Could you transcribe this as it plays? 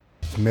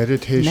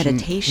Meditation.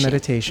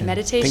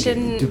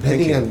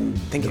 Depending on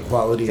the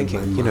quality of my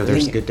mind. You know,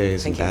 there's good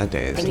days and bad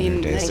days. I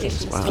mean,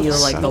 meditation wow. feel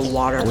like the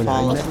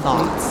waterfall of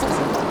thoughts.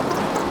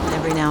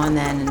 Every now and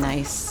then, a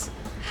nice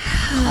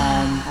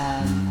calm.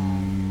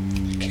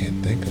 I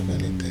can't think of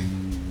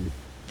anything.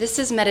 This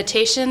is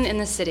Meditation in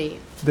the City,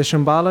 the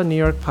Shambhala New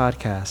York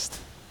podcast.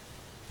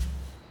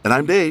 And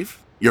I'm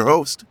Dave, your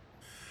host.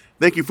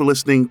 Thank you for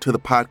listening to the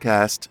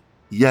podcast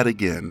yet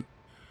again.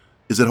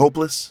 Is it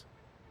hopeless?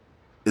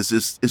 Is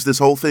this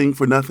whole thing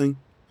for nothing?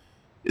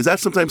 Is that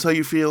sometimes how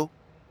you feel?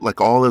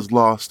 Like all is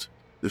lost?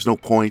 There's no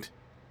point?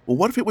 Well,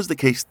 what if it was the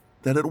case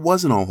that it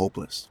wasn't all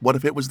hopeless? What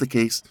if it was the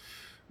case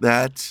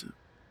that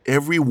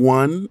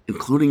everyone,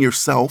 including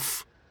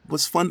yourself,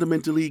 was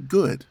fundamentally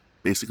good?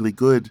 Basically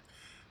good,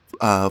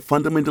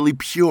 fundamentally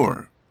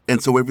pure.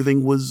 And so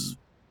everything was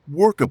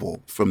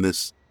workable from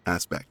this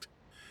aspect.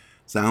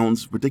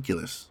 Sounds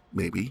ridiculous,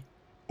 maybe.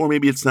 Or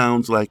maybe it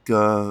sounds like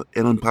an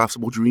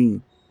impossible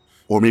dream.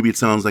 Or maybe it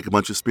sounds like a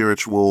bunch of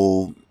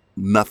spiritual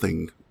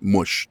nothing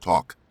mush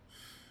talk.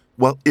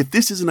 Well, if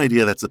this is an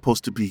idea that's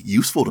supposed to be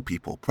useful to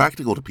people,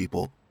 practical to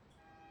people,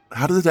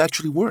 how does it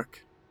actually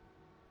work?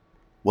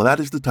 Well,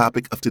 that is the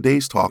topic of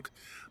today's talk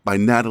by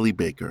Natalie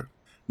Baker.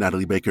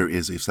 Natalie Baker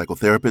is a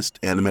psychotherapist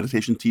and a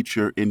meditation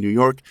teacher in New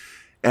York,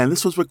 and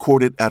this was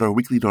recorded at our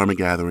weekly Dharma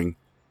gathering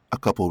a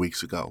couple of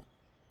weeks ago.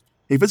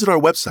 Hey, visit our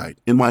website,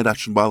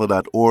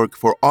 ny.shambhala.org,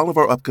 for all of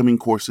our upcoming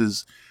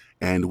courses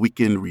and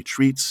weekend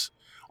retreats.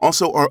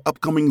 Also, our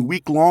upcoming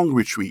week-long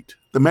retreat,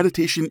 the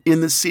Meditation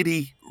in the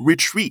City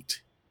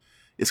Retreat,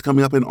 is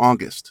coming up in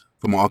August.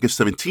 From August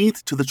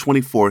 17th to the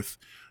 24th,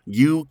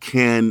 you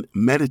can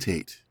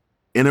meditate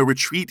in a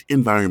retreat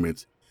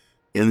environment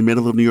in the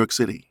middle of New York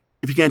City.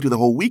 If you can't do the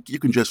whole week, you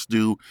can just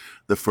do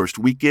the first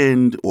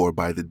weekend or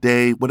by the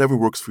day, whatever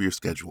works for your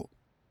schedule.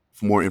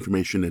 For more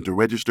information and to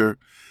register,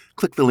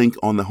 click the link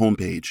on the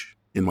homepage,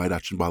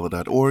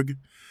 ny.shambhala.org,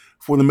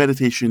 for the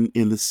Meditation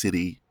in the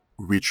City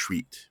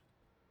Retreat.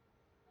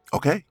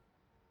 Okay,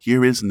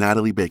 here is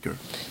Natalie Baker.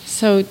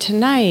 So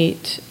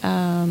tonight,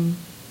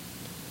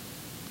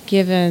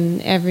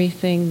 given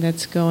everything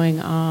that's going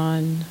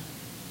on,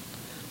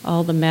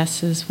 all the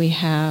messes we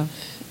have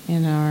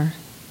in our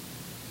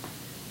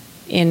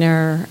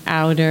inner,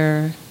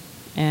 outer,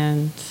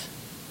 and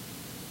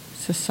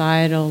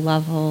societal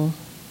level,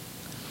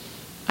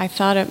 I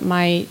thought it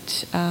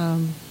might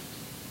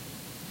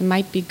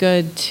be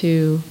good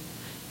to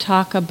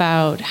talk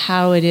about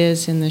how it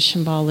is in the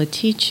Shambhala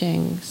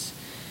teachings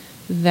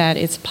that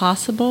it's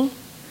possible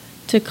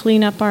to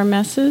clean up our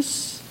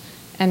messes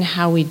and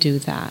how we do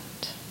that.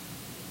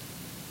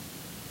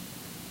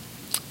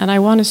 And I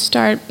want to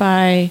start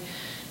by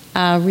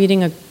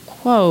reading a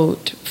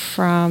quote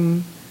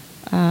from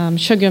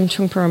Chogyam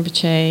Trungpa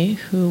Rinpoche,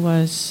 who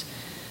was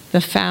the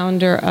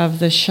founder of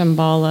the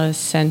Shambhala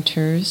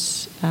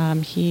Centers.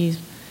 He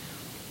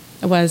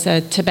was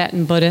a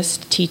Tibetan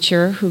Buddhist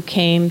teacher who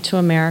came to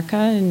America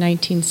in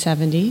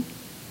 1970.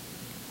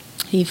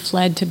 He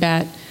fled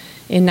Tibet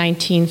in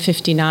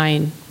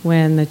 1959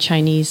 when the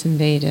Chinese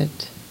invaded.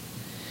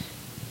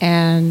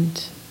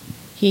 And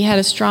he had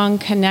a strong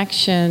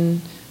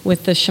connection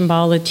with the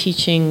Shambhala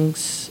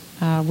teachings,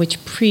 which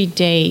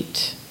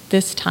predate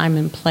this time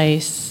and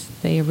place.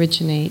 They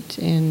originate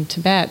in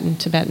Tibet and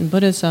Tibetan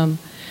Buddhism.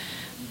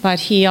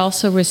 But he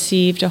also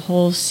received a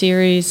whole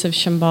series of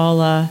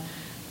Shambhala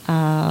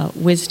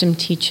wisdom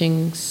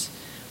teachings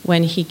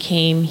when he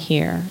came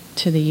here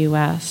to the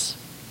U.S.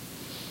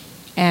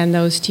 And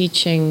those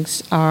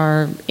teachings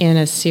are in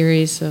a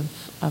series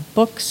of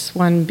books,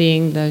 one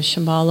being the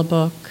Shambhala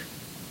book.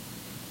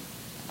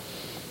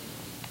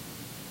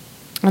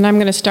 And I'm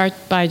going to start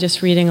by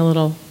just reading a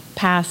little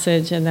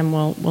passage, and then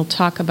we'll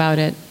talk about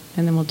it,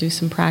 and then we'll do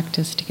some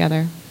practice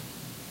together.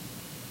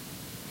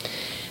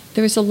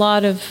 There are a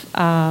lot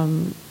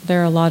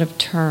of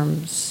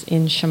terms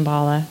in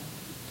Shambhala.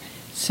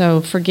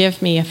 So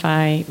forgive me if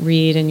I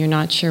read and you're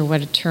not sure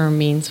what a term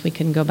means. We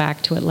can go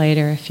back to it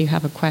later if you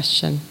have a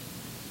question.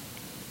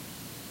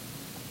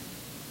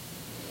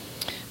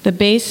 The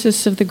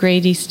basis of the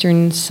Great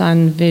Eastern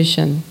Sun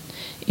vision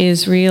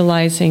is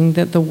realizing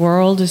that the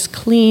world is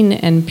clean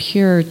and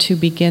pure to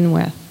begin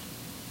with.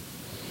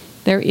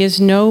 There is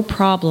no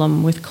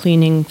problem with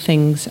cleaning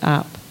things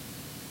up.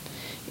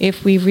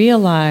 If we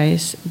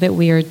realize that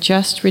we are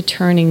just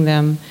returning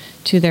them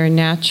to their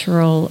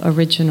natural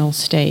original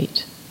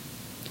state.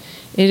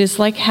 It is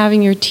like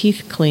having your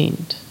teeth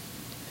cleaned.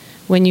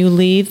 When you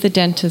leave the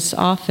dentist's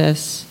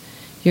office,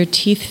 your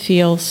teeth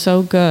feel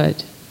so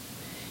good.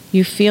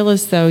 You feel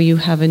as though you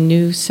have a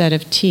new set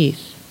of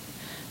teeth.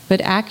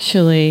 But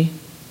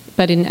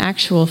in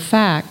actual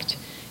fact,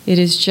 it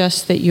is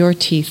just that your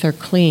teeth are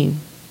clean.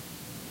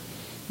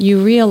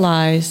 You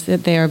realize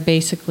that they are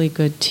basically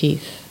good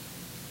teeth.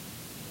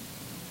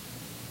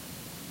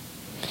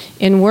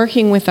 In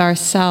working with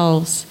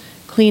ourselves,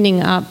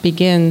 cleaning up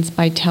begins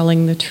by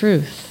telling the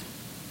truth.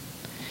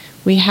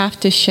 We have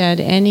to shed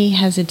any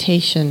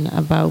hesitation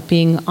about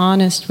being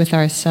honest with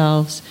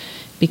ourselves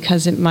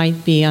because it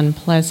might be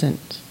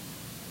unpleasant.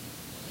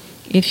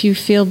 If you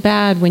feel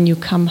bad when you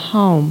come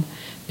home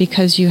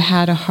because you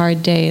had a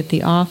hard day at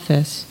the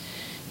office,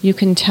 you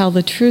can tell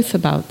the truth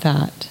about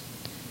that.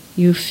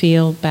 You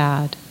feel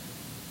bad.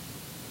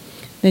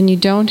 Then you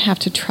don't have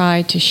to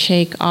try to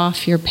shake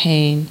off your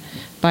pain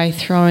by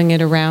throwing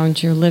it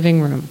around your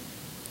living room.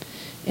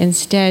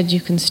 Instead,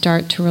 you can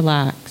start to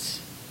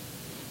relax.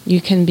 You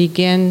can be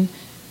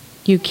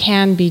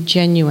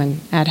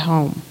genuine at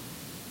home.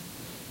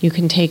 You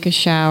can take a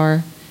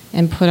shower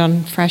and put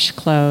on fresh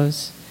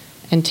clothes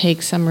and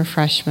take some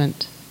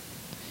refreshment.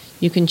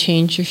 You can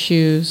change your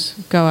shoes,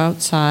 go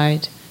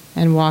outside,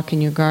 and walk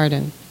in your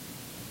garden.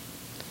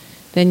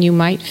 Then you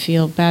might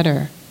feel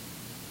better.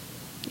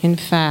 In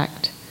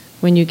fact,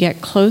 when you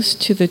get close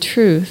to the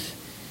truth,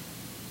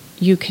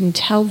 you can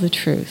tell the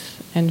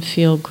truth and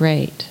feel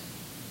great.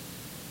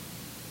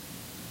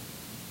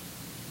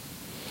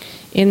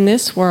 In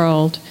this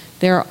world,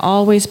 there are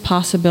always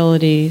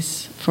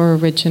possibilities for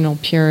original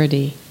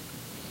purity,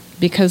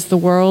 because the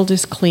world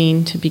is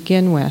clean to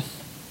begin with.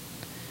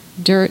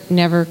 Dirt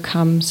never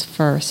comes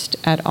first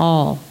at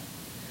all.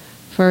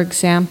 For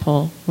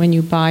example, when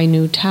you buy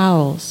new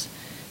towels,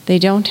 they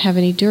don't have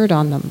any dirt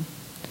on them.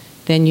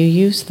 Then you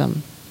use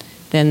them.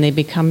 Then they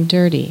become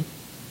dirty.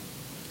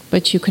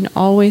 But you can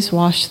always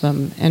wash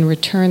them and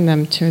return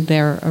them to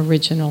their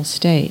original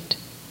state.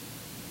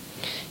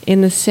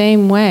 In the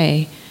same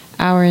way,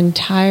 our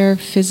entire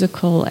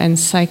physical and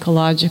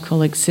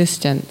psychological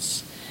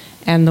existence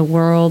and the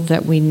world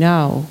that we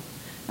know,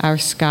 our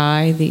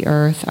sky, the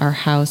earth, our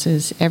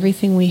houses,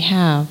 everything we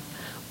have,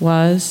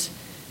 was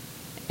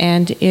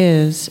and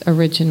is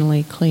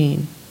originally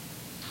clean.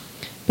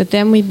 But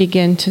then we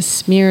begin to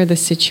smear the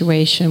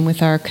situation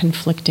with our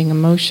conflicting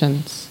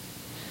emotions.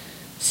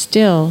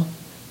 Still,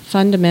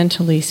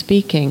 fundamentally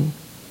speaking,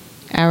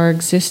 our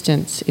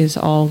existence is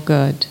all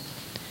good,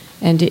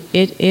 and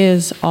it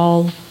is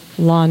all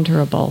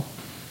launderable.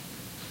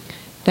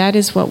 That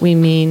is what we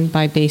mean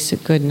by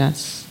basic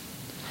goodness.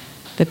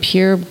 The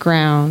pure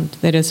ground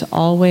that is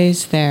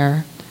always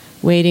there,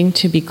 waiting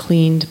to be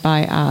cleaned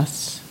by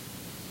us.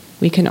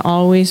 We can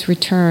always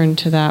return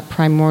to that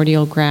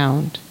primordial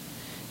ground.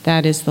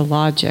 That is the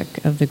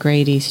logic of the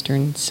Great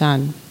Eastern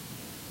Sun.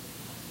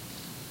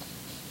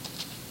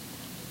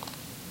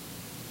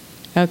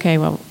 Okay,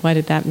 well, what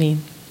did that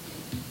mean?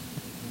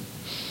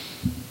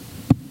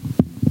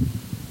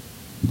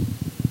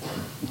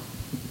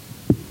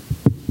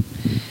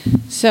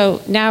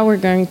 So now we're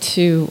going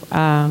to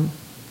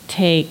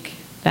take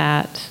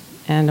that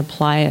and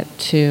apply it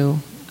to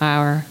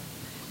our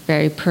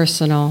very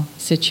personal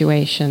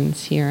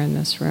situations here in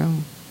this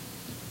room.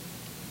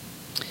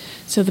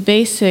 So the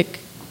basic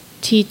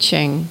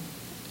teaching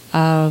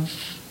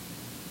of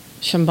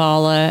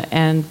Shambhala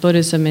and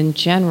Buddhism in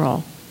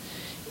general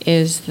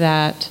is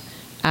that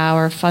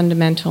our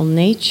fundamental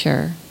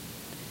nature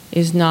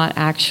is not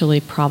actually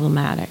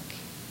problematic,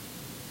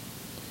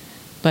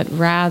 but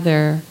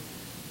rather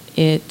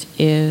it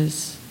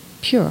is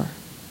pure.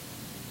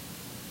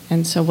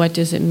 And so what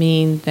does it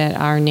mean that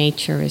our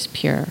nature is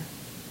pure?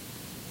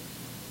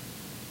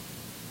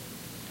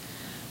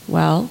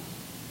 Well,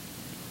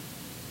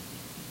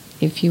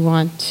 if you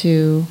want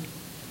to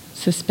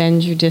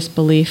suspend your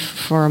disbelief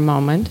for a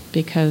moment,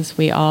 because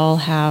we all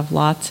have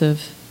lots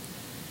of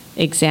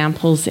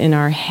examples in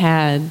our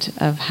head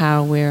of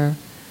how we're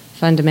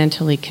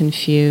fundamentally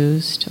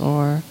confused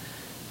or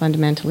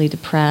fundamentally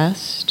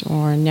depressed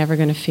or never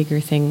going to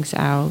figure things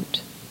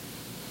out.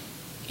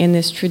 In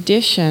this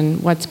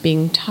tradition, what's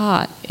being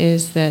taught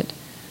is that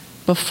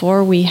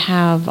before we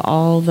have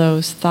all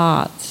those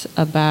thoughts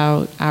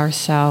about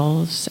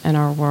ourselves and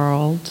our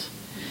world,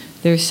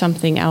 there's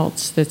something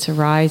else that's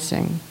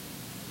arising.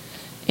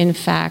 In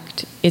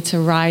fact, it's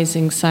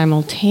arising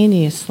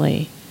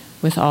simultaneously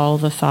with all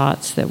the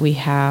thoughts that we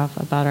have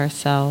about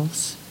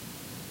ourselves.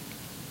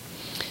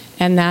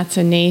 And that's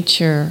a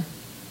nature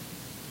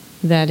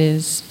that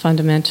is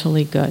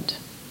fundamentally good.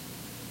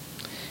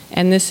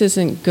 And this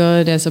isn't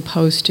good as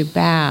opposed to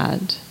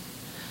bad,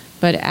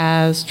 but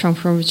as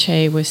Trungpa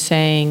Rinpoche was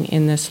saying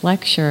in this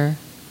lecture,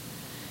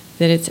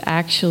 that it's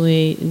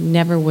actually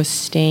never was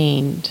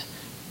stained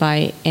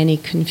by any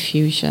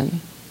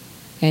confusion,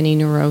 any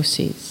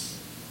neuroses.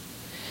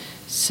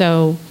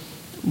 So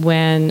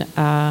when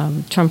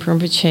Trungpa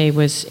Rinpoche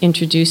was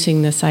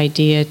introducing this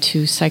idea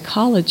to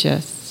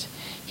psychologists,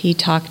 he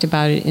talked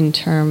about it in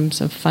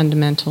terms of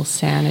fundamental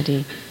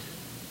sanity.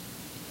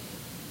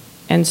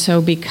 And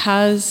so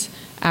because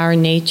our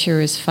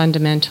nature is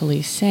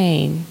fundamentally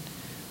sane,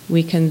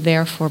 we can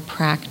therefore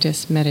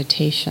practice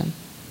meditation.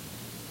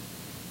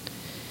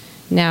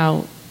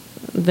 Now,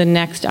 the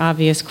next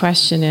obvious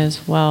question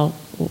is, well,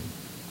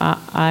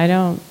 I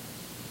don't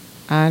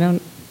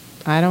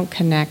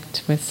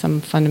connect with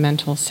some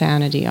fundamental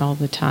sanity all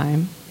the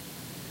time.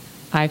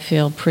 I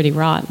feel pretty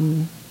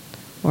rotten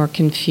or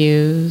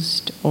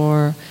confused,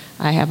 or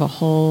I have a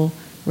whole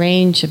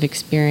range of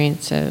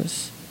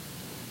experiences.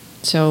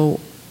 So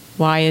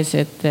why is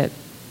it that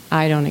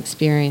I don't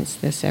experience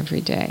this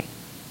every day?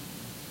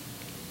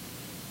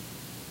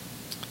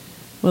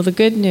 Well, the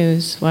good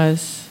news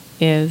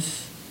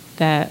is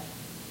that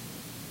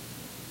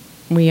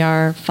we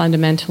are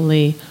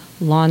fundamentally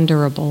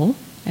launderable,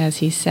 as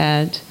he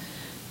said.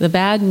 The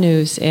bad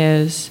news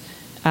is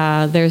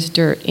there's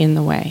dirt in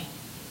the way.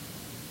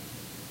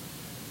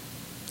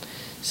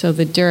 So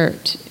the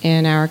dirt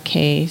in our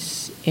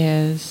case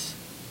is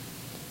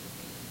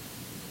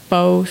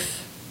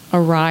both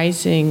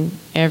arising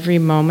every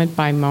moment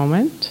by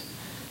moment,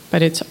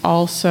 but it's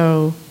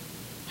also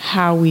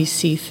how we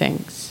see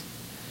things.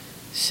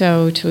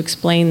 So to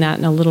explain that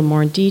in a little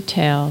more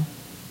detail,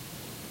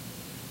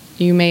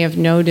 you may have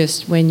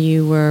noticed when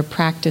you were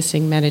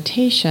practicing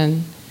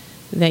meditation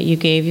that you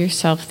gave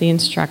yourself the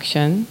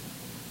instruction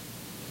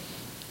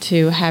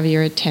to have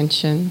your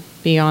attention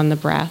be on the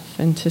breath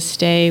and to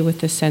stay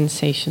with the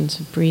sensations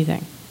of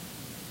breathing.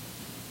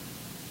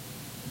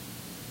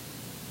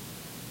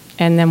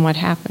 And then what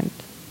happened?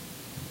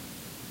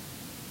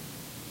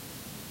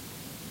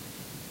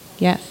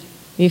 Yes,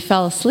 you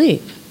fell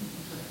asleep.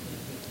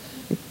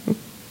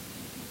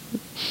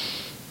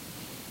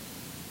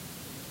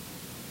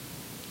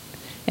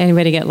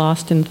 Anybody get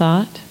lost in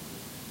thought?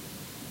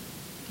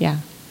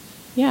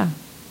 Yeah.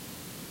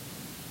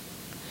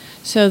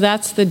 So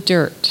that's the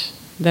dirt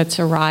that's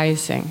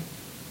arising,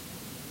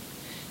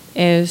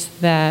 is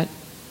that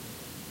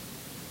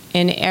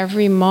in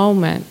every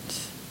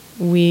moment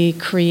we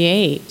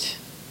create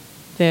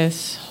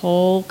this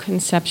whole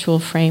conceptual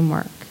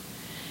framework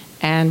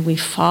and we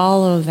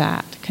follow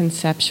that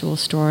conceptual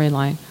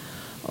storyline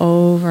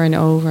over and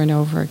over and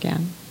over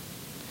again.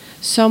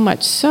 So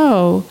much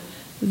so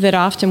that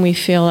often we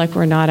feel like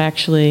we're not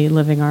actually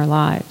living our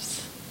lives.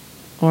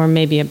 Or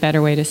maybe a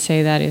better way to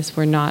say that is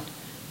we're not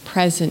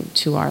present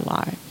to our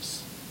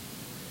lives,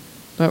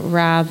 but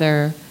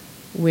rather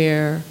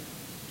we're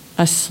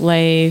a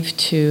slave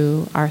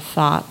to our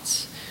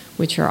thoughts,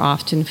 which are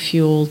often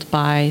fueled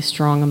by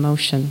strong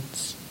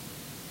emotions.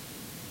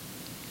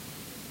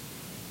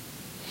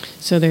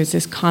 So there's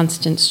this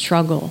constant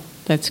struggle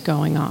that's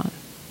going on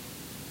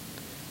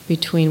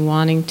between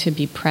wanting to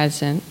be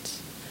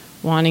present,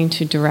 wanting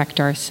to direct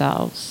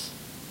ourselves,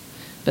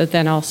 but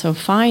then also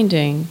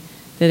finding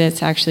that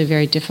it's actually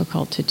very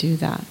difficult to do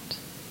that.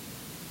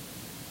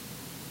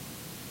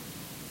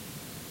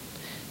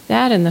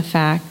 That and the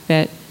fact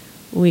that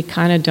we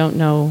kind of don't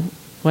know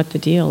what the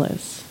deal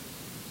is.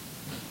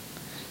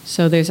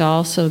 So there's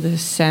also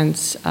this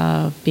sense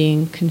of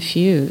being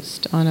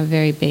confused on a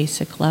very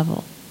basic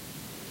level.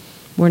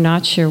 We're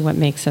not sure what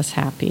makes us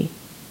happy,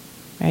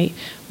 right?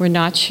 We're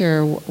not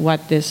sure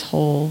what this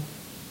whole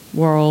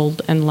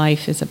world and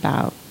life is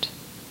about.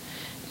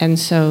 And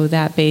so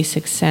that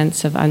basic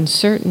sense of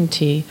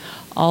uncertainty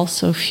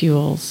also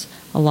fuels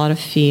a lot of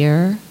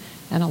fear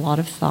and a lot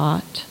of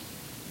thought.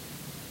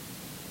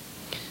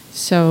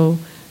 So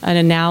an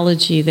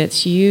analogy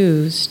that's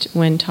used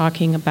when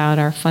talking about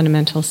our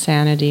fundamental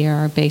sanity or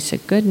our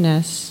basic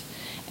goodness,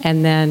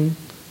 and then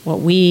what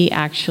we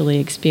actually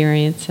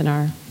experience in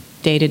our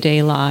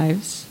day-to-day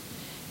lives,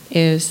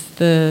 is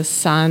the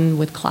sun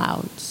with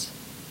clouds.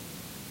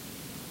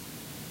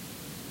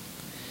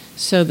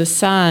 So the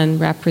sun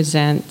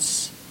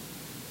represents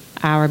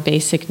our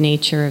basic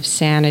nature of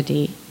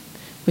sanity,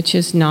 which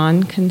is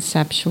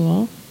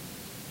non-conceptual.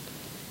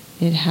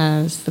 It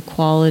has the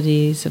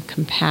qualities of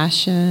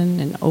compassion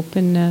and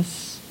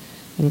openness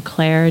and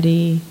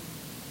clarity.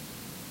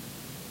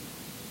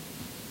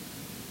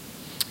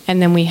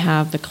 And then we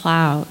have the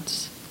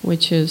clouds,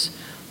 which is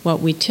what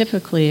we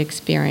typically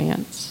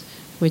experience,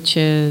 which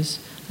is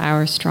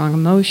our strong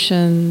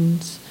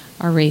emotions,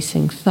 our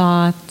racing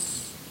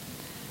thoughts,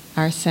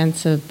 our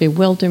sense of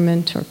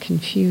bewilderment or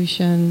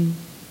confusion,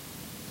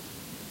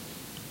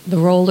 the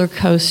roller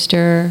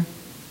coaster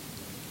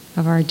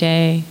of our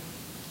day.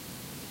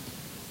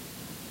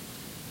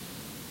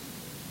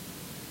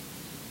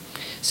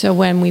 So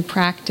when we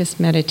practice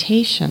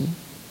meditation,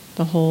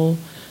 the whole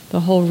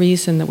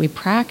reason that we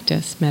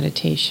practice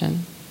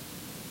meditation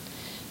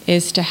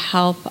is to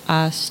help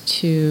us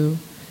to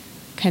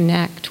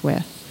connect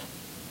with,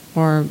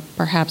 or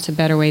perhaps a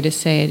better way to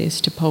say it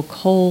is to poke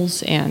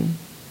holes in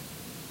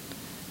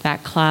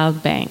that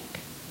cloud bank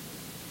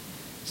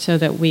so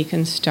that we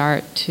can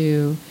start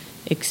to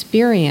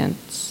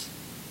experience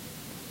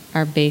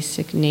our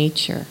basic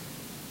nature,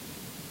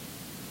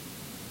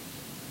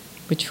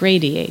 which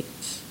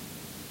radiates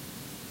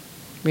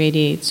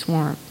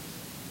warmth,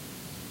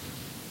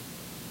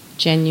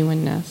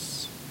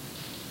 genuineness.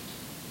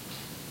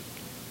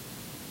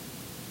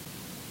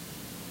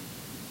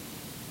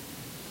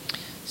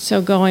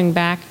 So going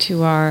back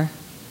to our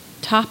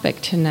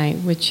topic tonight,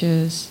 which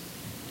is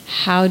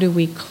how do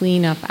we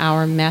clean up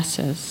our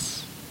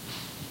messes?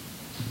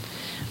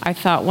 I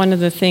thought one of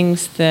the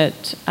things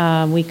that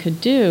we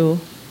could do,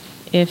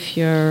 if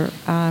you're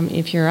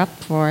up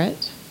for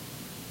it,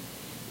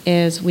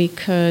 is we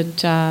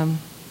could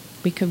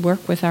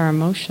work with our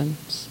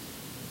emotions,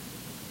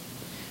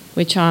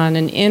 which on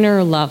an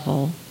inner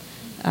level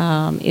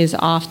is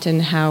often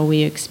how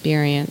we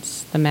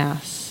experience the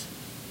mess,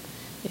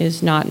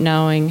 is not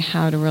knowing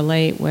how to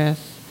relate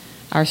with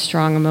our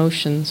strong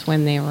emotions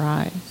when they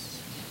arise.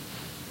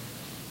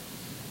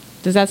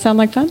 Does that sound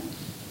like fun?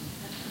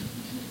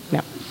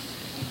 No.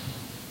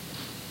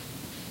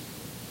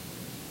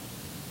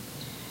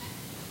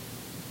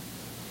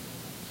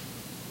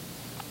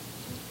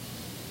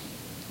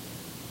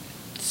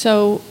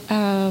 So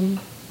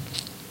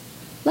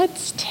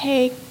let's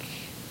take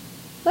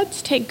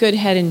good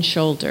head and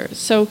shoulders.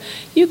 So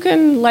you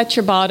can let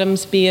your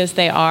bottoms be as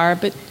they are,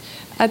 but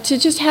to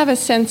just have a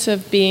sense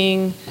of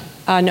being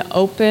an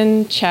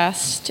open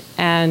chest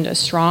and a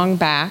strong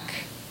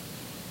back.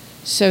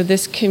 So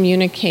this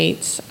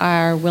communicates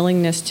our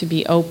willingness to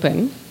be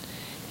open.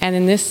 And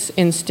in this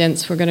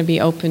instance, we're going to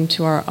be open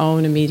to our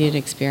own immediate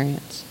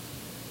experience.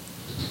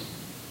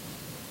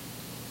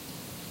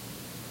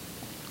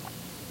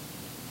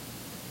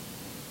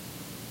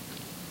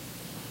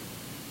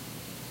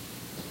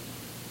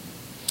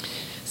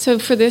 So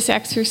for this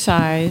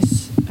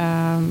exercise,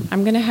 I'm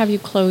going to have you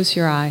close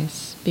your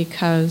eyes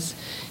because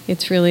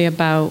it's really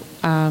about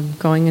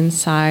going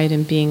inside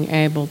and being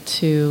able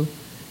to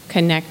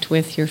connect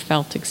with your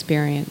felt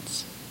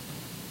experience.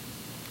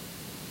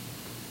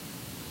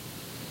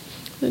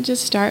 So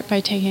just start by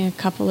taking a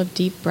couple of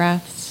deep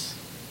breaths.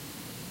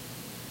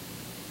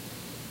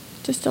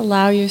 Just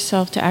allow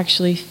yourself to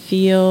actually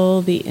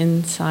feel the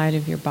inside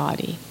of your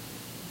body.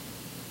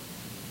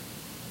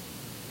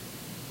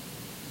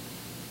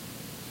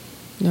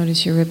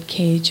 Notice your rib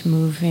cage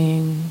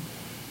moving.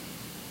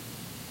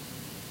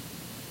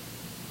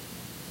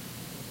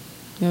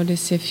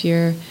 Notice if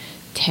you're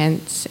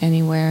tense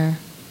anywhere.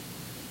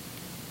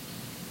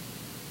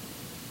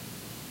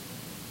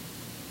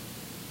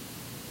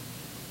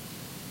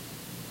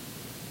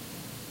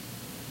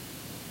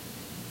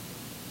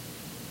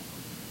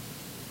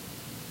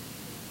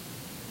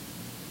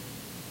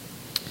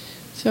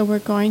 So we're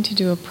going to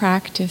do a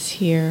practice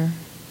here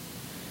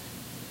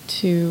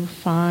to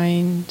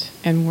find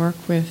and work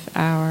with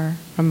our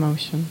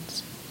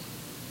emotions.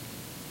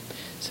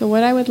 So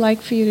what I would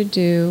like for you to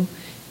do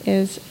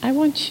is I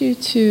want you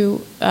to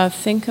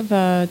think of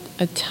a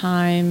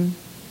time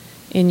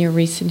in your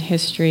recent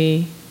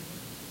history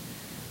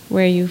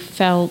where you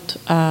felt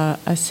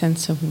a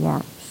sense of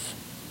warmth.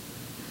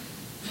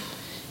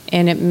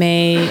 And it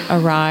may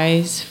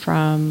arise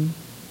from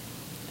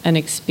an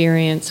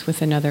experience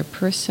with another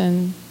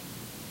person.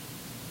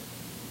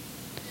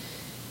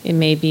 It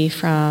may be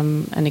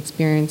from an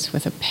experience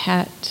with a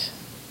pet.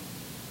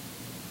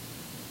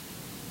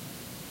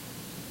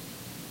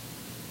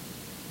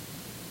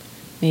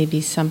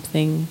 Maybe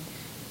something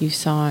you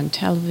saw on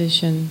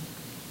television.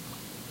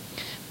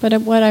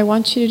 But what I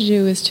want you to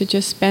do is to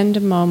just spend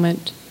a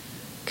moment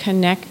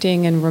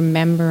connecting and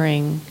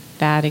remembering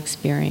that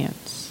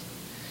experience.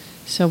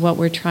 So what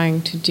we're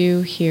trying to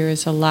do here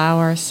is allow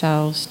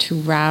ourselves to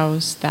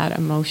rouse that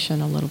emotion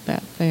a little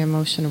bit, the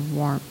emotion of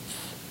warmth,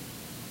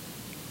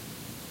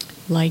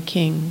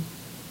 liking.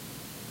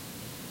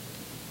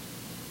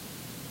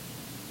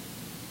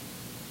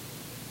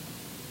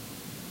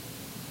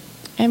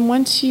 And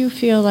once you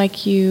feel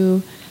like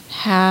you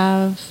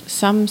have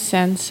some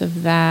sense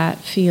of that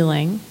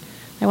feeling,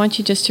 I want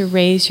you just to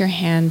raise your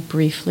hand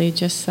briefly,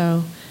 just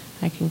so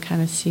I can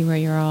kind of see where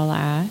you're all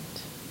at.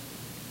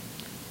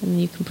 And then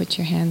you can put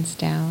your hands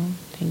down.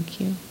 Thank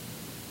you.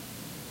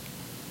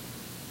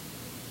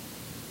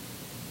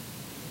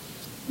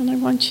 And I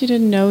want you to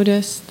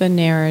notice the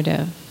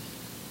narrative.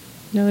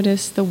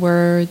 Notice the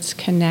words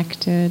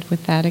connected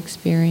with that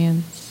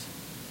experience.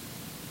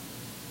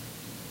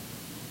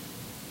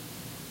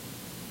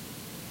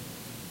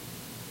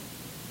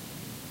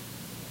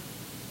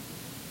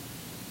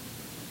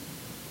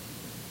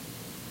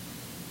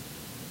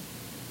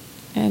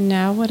 And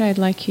now what I'd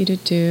like you to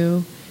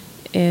do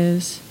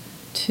is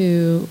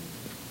to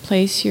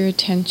place your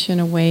attention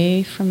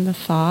away from the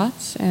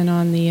thoughts and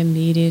on the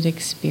immediate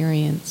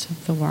experience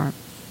of the warmth.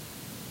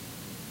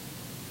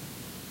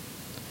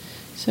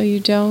 So you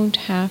don't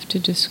have to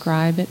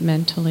describe it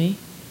mentally.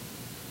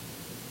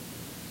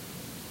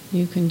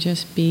 You can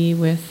just be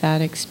with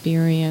that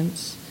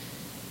experience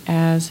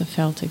as a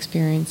felt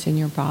experience in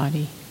your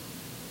body.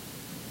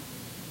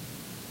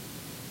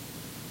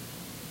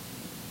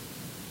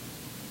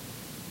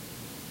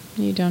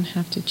 You don't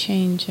have to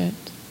change it.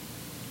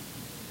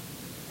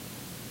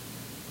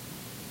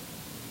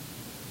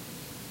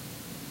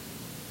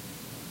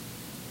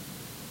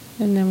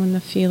 And then when the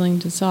feeling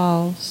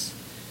dissolves,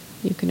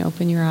 you can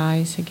open your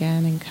eyes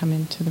again and come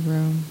into the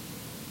room.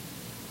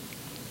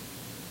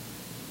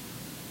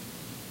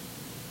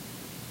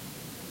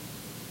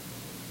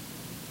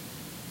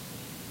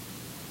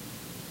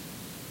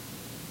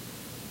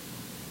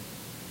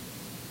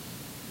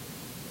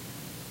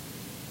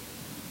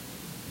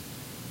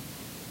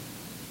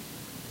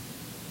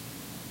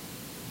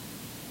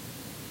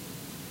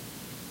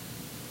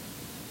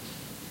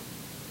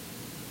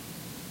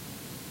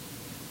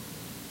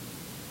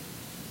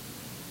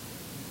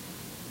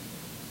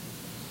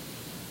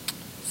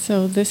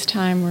 So this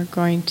time we're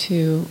going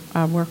to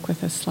work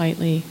with a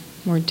slightly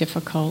more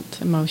difficult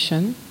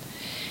emotion.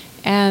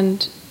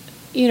 And,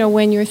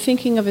 when you're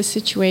thinking of a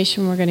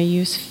situation, we're going to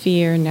use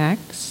fear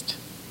next.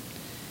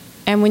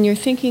 And when you're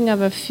thinking of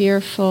a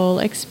fearful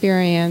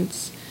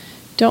experience,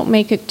 don't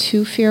make it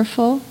too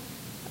fearful.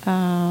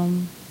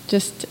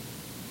 Just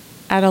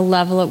at a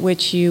level at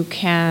which you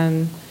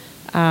can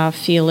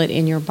feel it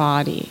in your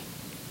body.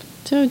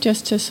 So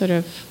just to sort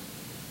of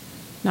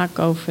not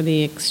go for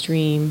the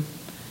extreme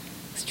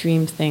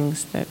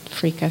things that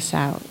freak us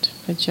out,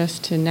 but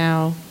just to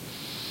now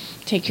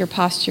take your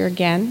posture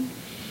again.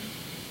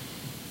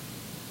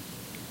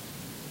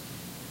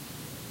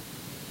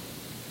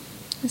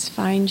 Just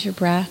find your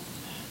breath.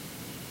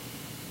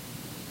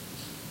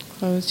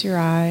 Close your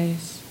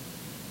eyes.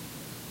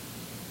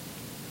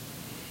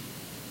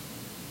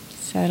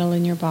 Settle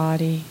in your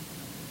body.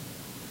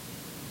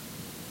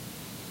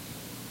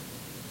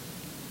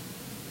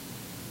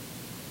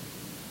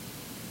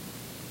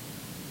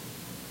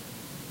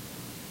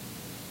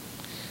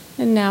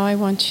 And now I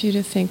want you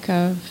to think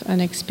of an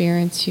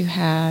experience you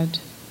had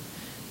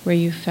where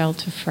you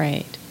felt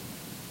afraid.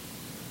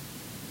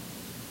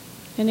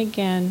 And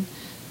again,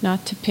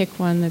 not to pick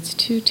one that's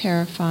too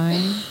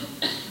terrifying,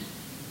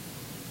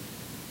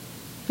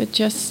 but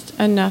just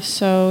enough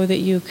so that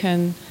you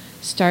can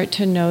start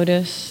to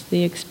notice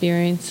the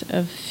experience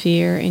of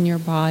fear in your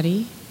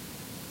body.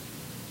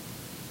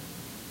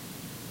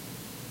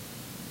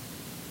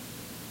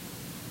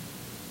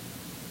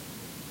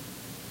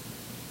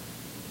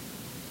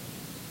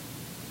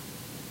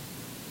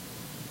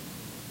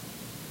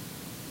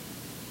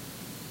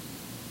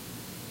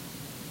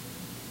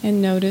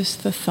 And notice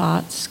the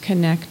thoughts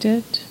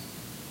connected.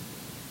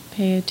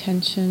 Pay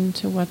attention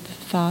to what the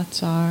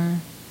thoughts are.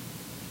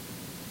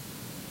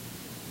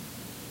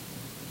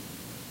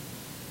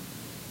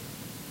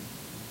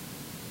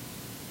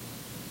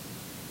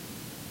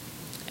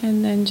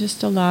 And then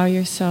just allow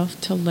yourself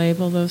to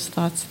label those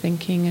thoughts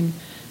thinking and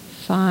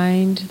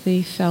find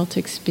the felt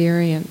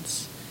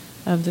experience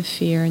of the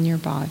fear in your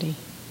body.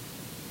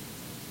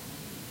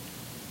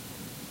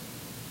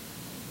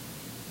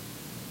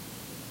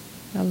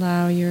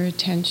 Allow your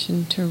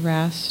attention to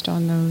rest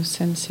on those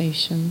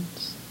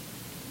sensations.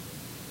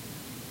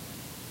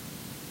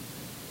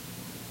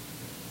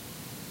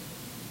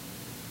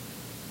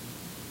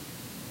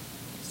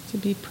 Just to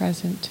be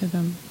present to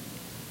them.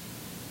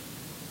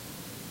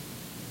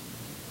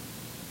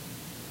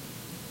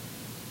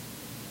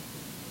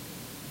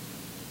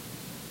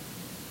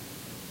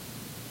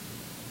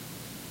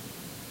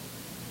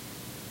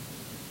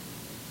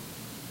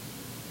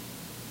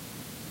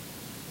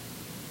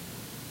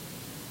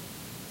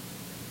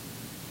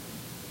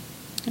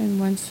 And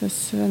once the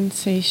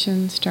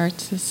sensation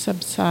starts to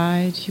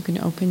subside, you can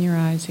open your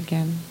eyes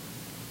again.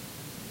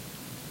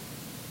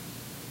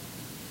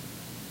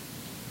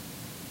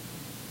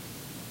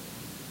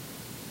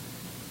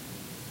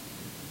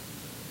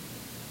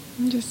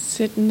 And just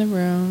sit in the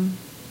room.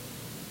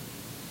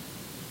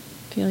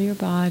 Feel your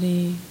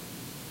body.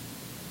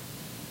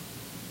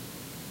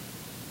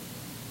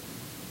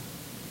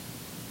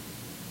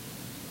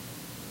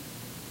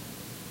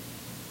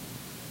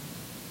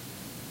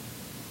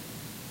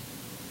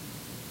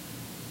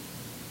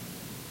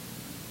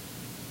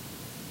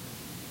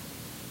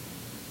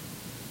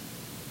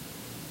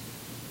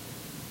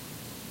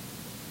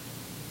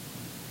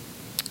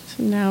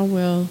 So now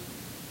we'll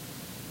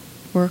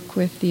work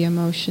with the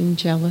emotion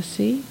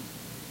jealousy.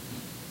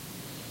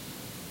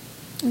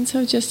 And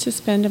so just to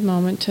spend a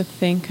moment to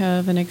think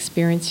of an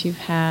experience you've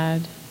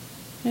had.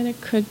 And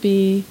it could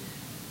be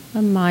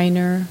a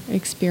minor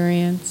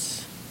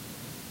experience.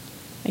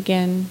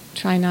 Again,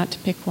 try not to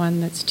pick one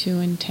that's too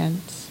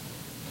intense.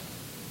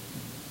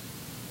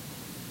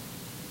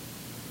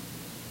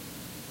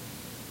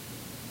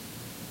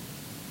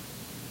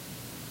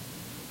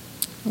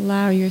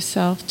 Allow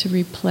yourself to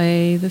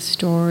replay the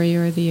story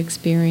or the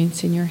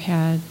experience in your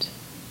head.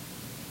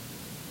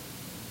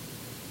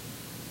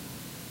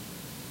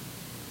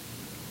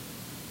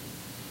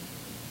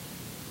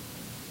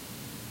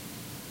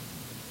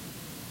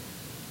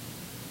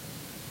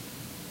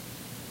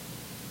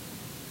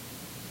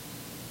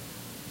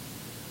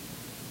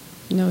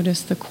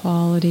 Notice the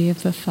quality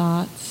of the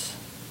thoughts.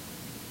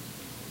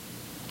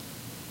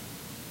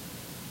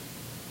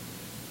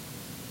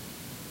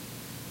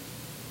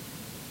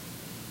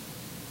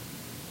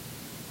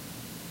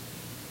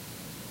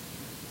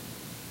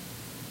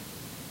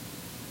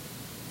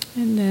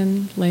 And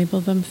then label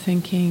them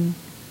thinking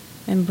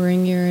and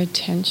bring your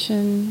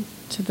attention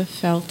to the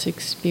felt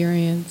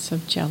experience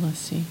of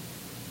jealousy.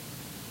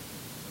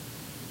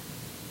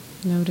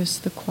 Notice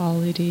the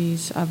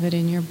qualities of it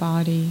in your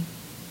body.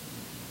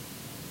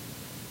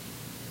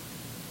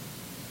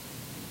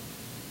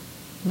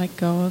 Let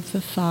go of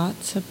the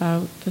thoughts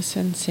about the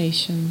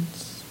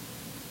sensations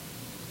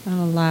and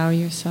allow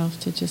yourself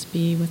to just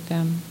be with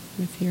them,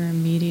 with your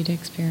immediate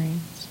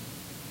experience.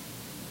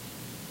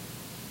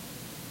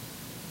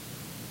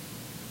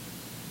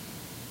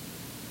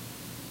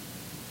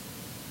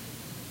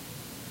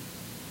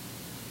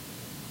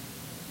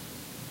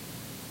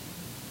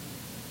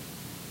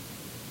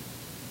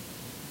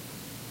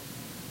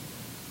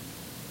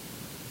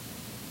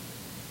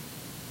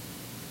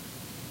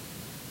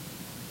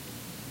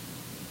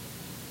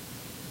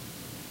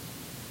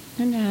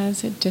 And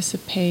as it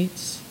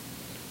dissipates,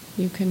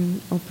 you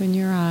can open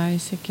your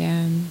eyes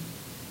again.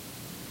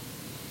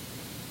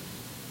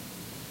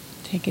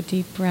 Take a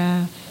deep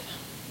breath.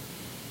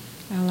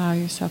 Allow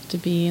yourself to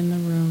be in the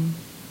room.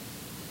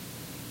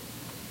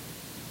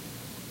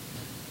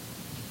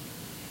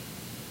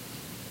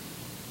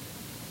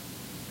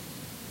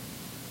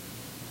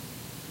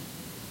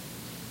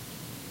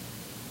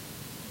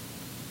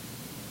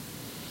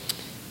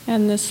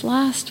 And this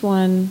last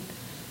one,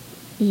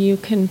 you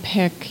can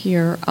pick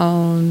your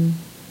own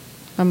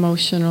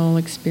emotional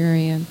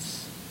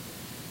experience.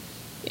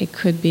 It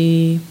could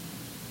be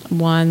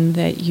one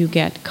that you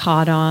get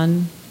caught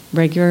on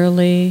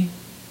regularly,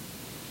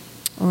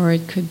 or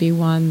it could be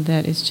one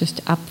that is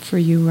just up for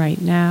you right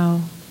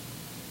now.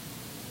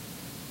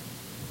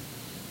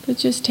 But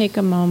just take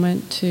a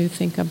moment to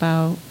think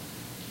about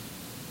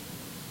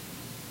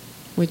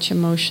which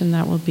emotion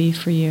that will be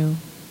for you.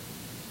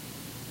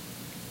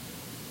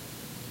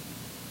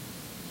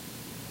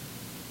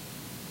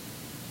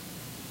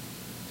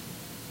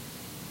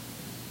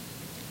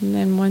 And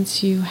then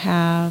once you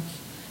have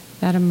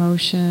that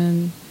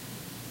emotion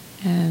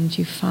and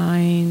you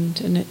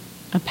find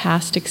a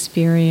past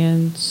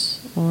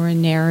experience or a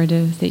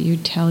narrative that you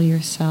tell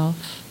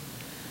yourself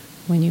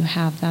when you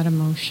have that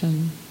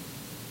emotion,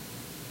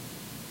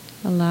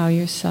 allow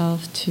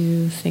yourself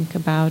to think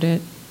about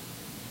it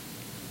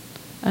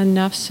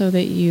enough so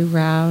that you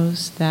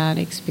rouse that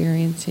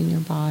experience in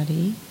your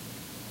body.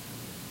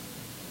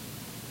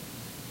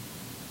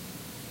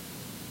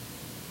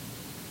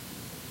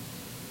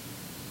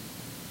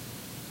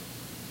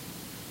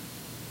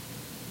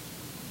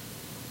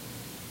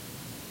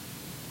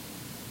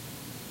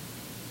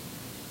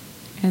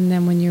 And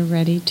then when you're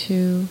ready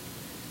to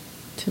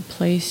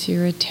place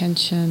your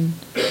attention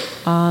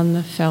on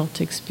the felt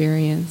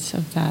experience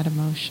of that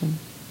emotion.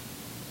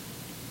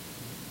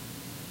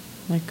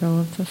 Let go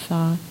of the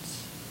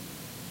thoughts.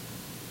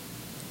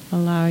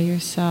 Allow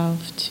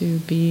yourself to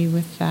be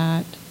with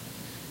that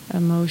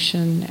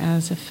emotion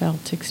as a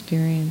felt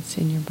experience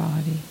in your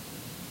body.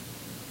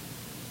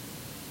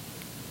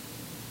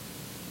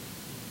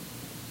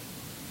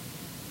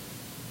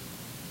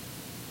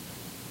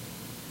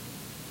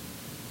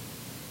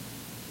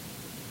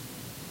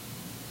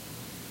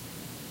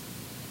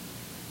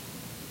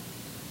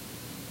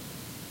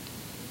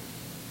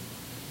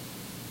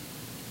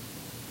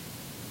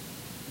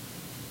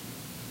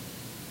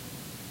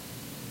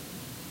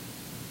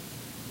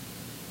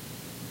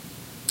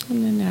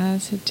 And then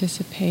as it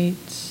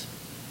dissipates,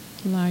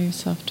 allow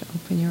yourself to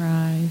open your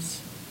eyes,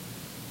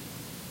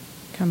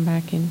 come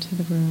back into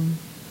the room.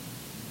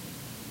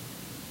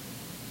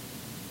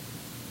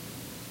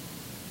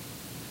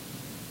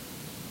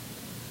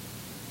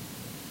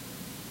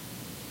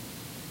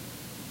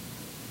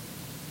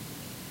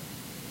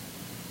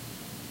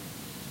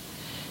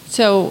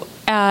 So,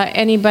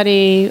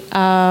 anybody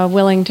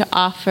willing to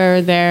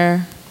offer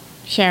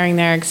sharing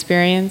their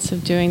experience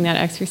of doing that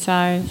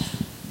exercise?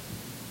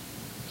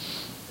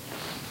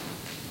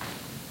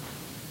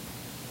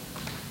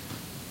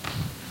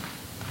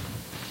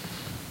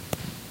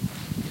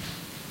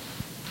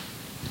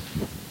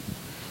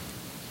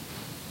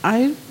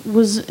 I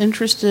was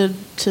interested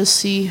to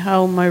see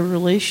how my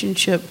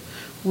relationship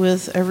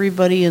with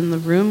everybody in the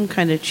room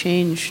kind of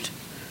changed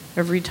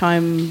every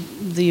time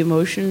the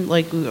emotion,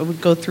 like I would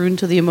go through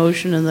into the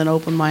emotion and then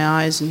open my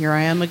eyes and here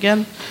I am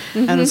again.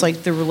 Mm-hmm. And it's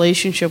like the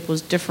relationship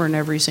was different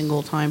every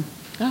single time.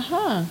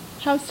 Uh-huh.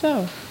 How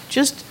so?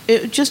 Just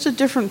a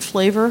different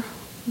flavor.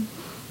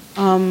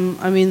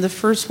 I mean, the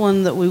first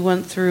one that we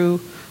went through,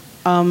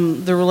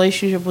 the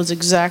relationship was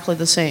exactly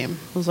the same.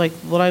 It was like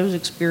what I was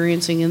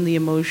experiencing in the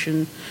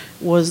emotion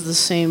was the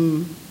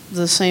same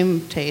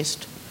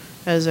taste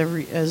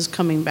as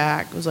coming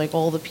back. It was like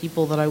all the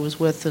people that I was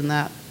with and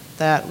that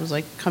was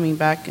like coming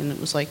back, and it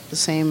was like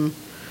it's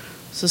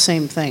the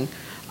same thing.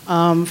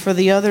 For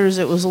the others,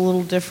 it was a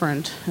little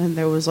different, and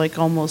there was like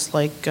almost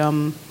like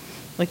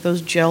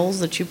those gels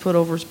that you put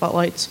over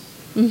spotlights.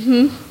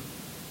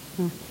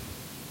 Mm-hmm.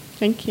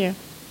 Thank you.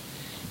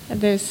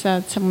 There's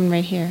someone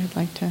right here who'd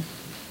like to.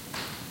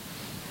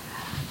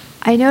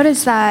 I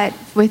noticed that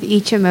with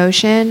each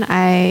emotion,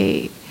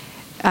 I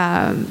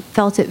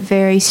felt it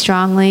very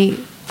strongly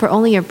for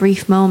only a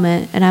brief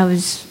moment, and I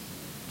was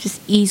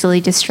just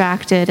easily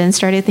distracted and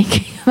started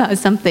thinking about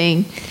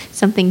something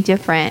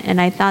different.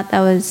 And I thought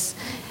that was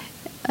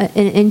an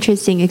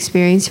interesting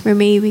experience for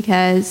me,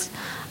 because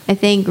I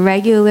think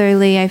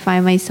regularly I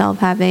find myself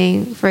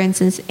having, for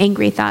instance,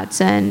 angry thoughts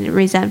and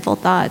resentful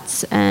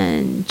thoughts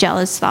and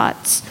jealous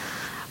thoughts,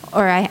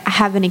 or I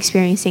have been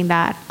experiencing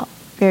that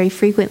very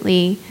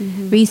frequently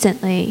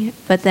recently.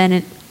 But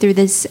then through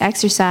this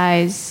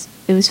exercise,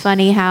 it was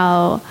funny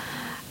how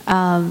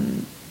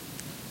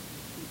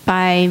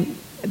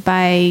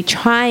by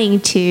trying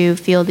to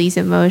feel these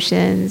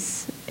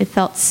emotions, it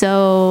felt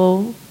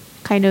so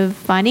kind of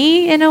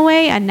funny in a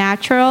way,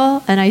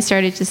 unnatural, and I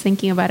started just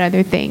thinking about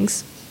other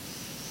things.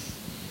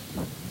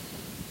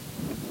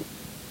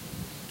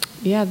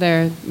 Yeah,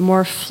 they're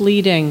more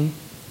fleeting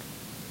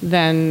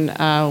than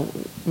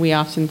we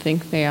often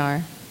think they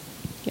are.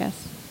 Yes?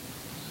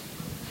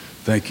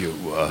 Thank you.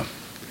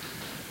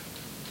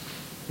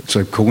 It's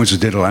like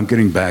coincidental. I'm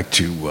getting back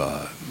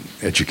to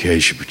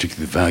education,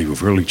 particularly the value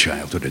of early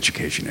childhood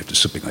education after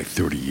something like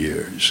 30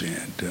 years.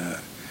 And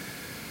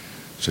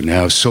so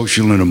now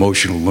social and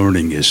emotional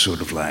learning is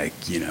sort of like,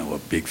 a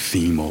big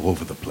theme all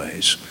over the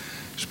place.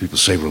 As people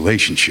say,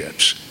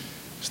 relationships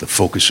is the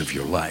focus of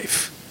your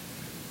life.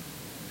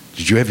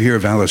 Did you ever hear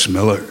of Alice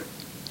Miller?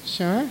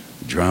 Sure.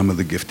 The drama,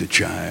 The Gifted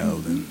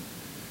Child. And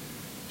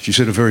she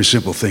said a very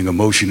simple thing: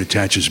 emotion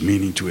attaches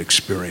meaning to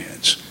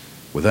experience.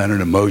 Without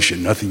an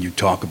emotion, nothing you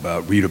talk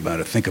about, read about,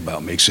 or think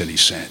about makes any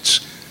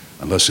sense,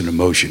 unless an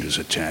emotion is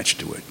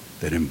attached to it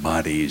that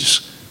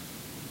embodies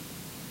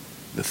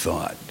the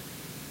thought.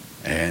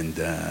 And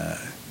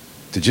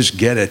to just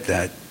get it,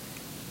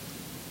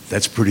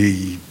 that's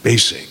pretty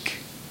basic,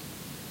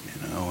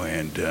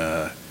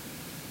 and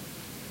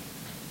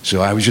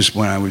so I was just,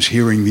 when I was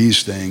hearing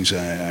these things,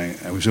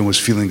 I was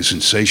almost feeling a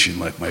sensation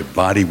like my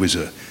body was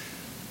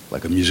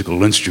like a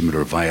musical instrument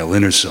or a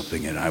violin or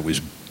something, and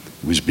it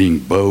was being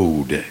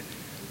bowed.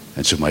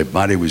 And so my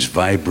body was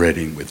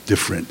vibrating with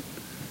different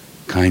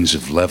kinds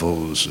of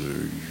levels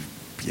or,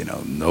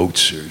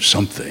 notes or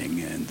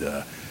something.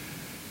 And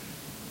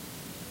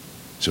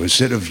so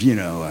instead of,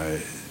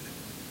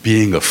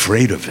 being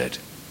afraid of it,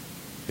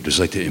 it was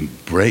like to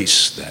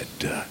embrace that,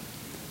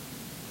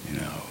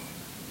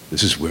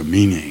 this is where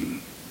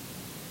meaning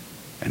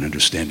and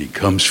understanding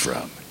comes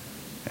from.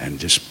 And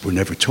just, we're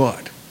never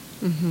taught,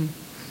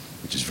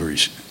 which is very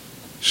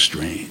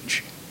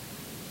strange.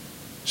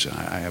 So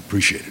I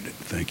appreciated it.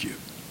 Thank you.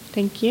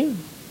 Thank you.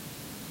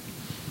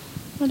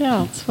 What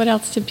else? What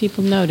else did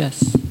people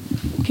notice?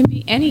 It can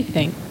be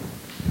anything.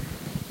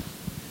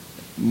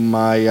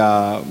 My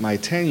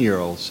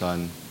 10-year-old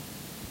son,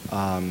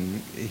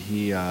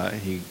 he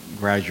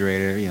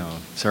graduated,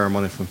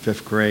 ceremony from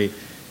 5th grade,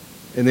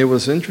 and it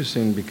was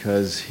interesting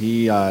because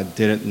he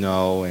didn't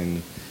know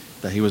and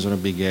that he was going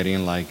to be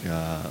getting like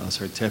a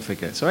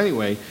certificate. So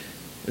anyway,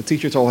 the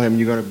teacher told him,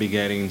 you're going to be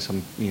getting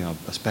some, a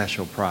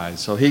special prize.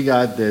 So he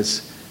got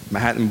this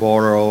Manhattan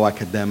Borough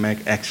Academic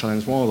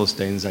Excellence, one of those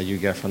things that you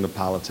get from the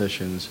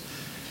politicians.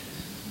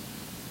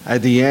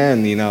 At the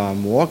end,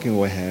 I'm walking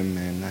with him,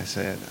 and I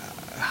said,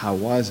 how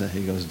was it?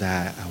 He goes,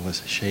 Dad, I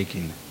was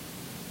shaking.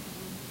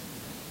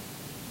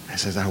 I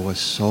says, I was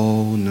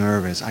so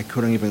nervous. I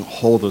couldn't even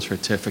hold the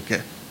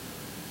certificate.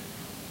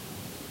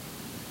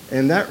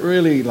 And that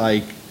really,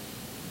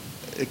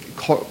 it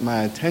caught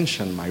my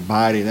attention, my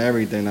body and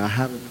everything. I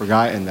haven't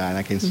forgotten that, and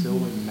I can still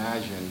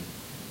imagine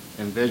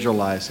and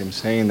visualize him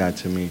saying that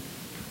to me.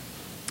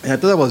 And I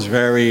thought that was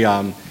very,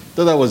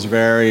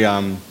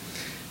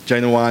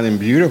 genuine and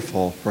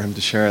beautiful for him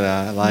to share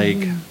that.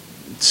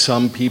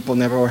 Some people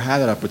never had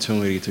that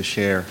opportunity to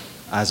share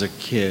as a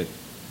kid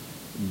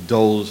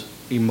those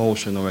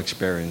emotional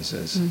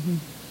experiences.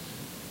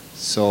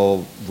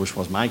 So, which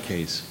was my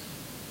case.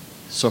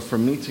 So for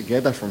me to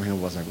get that from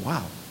him was like,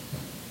 wow.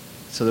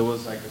 So there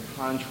was like a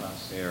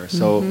contrast there.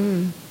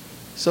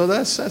 So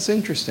that's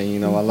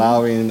interesting,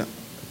 allowing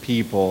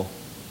people,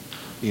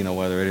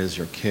 whether it is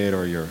your kid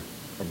or your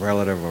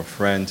relative or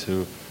friend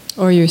to.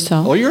 Or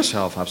yourself. Or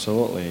yourself,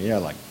 absolutely. Yeah,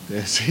 like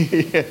this.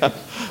 Yeah,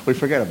 we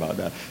forget about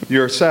that.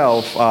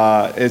 Yourself,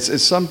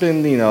 it's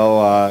something,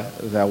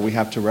 that we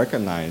have to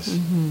recognize.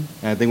 And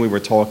I think we were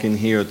talking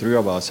here, 3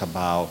 of us,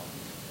 about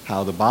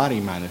how the body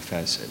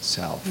manifests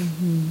itself.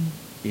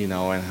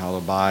 And how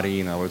the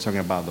body, we're talking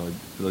about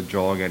the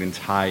jaw getting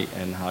tight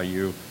and how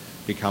you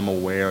become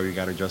aware, you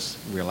got to just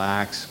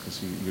relax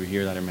because you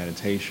hear that in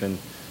meditation.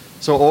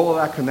 So all of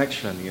that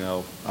connection,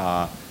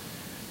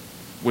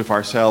 with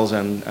ourselves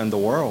and the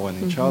world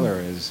and each other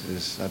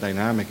is a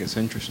dynamic. It's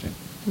interesting.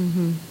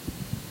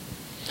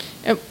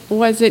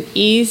 Was it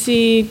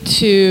easy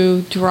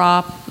to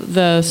drop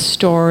the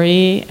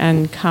story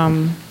and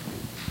come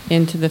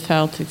into the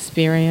felt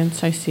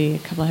experience? I see a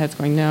couple of heads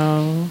going,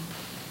 no.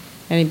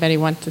 Anybody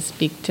want to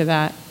speak to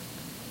that?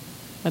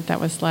 What that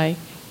was like?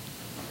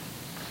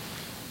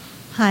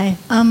 Hi.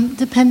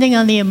 Depending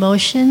on the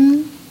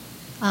emotion,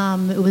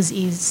 it was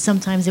easy.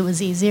 Sometimes it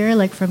was easier.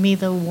 Like for me,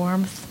 the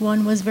warmth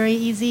one was very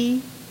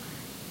easy.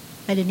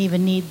 I didn't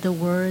even need the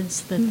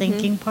words, the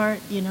thinking part,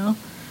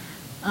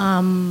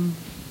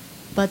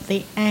 But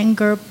the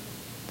anger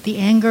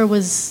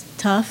was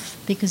tough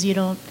because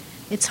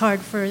it's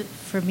hard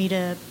for me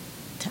to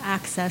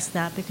access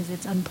that because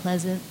it's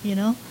unpleasant,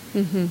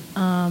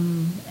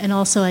 And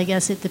also, I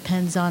guess it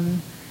depends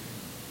on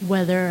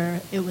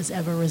whether it was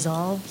ever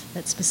resolved,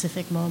 that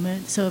specific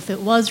moment. So if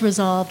it was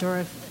resolved, or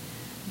if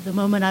the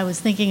moment I was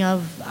thinking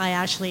of, I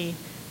actually,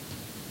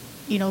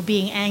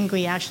 being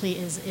angry actually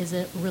is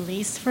a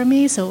release for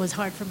me. So it was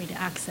hard for me to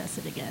access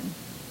it again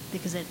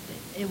because it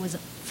was,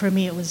 for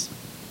me, it was,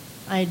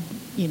 I'd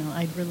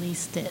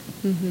released it.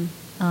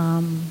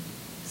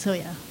 So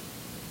yeah.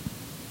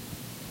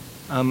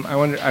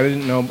 I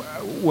didn't know,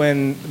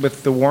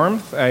 with the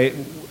warmth,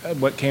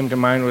 what came to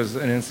mind was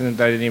an incident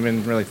that I didn't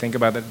even really think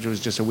about, that was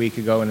just a week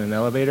ago in an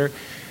elevator.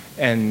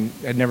 and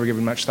had never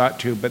given much thought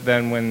to. But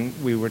then when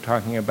we were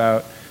talking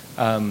about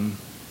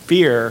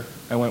fear,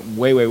 I went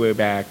way, way, way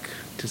back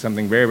to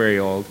something very, very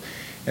old.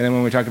 And then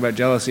when we talked about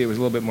jealousy, it was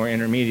a little bit more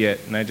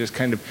intermediate. And I just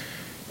kind of,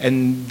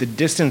 and the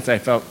distance I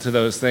felt to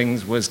those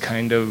things was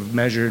kind of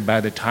measured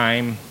by the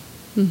time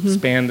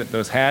span that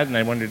those had. And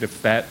I wondered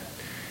if that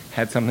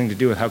had something to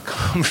do with how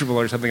comfortable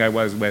or something I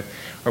was with,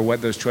 or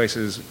what those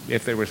choices,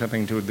 if there were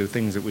something to the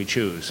things that we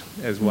choose,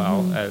 as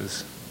well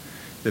as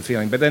the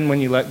feeling. But then when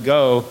you let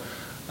go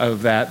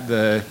of that,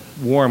 the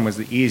warm was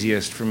the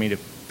easiest for me to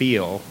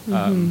feel,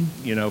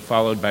 you know,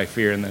 followed by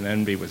fear, and then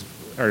envy was,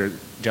 or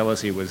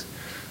jealousy was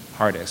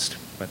hardest.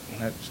 But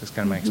that's just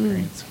kind of my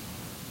experience.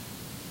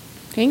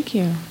 Thank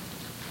you.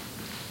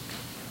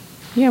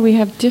 Yeah, we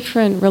have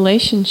different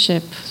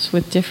relationships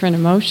with different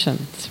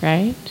emotions,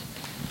 right?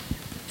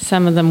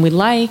 Some of them we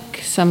like,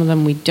 some of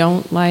them we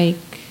don't like,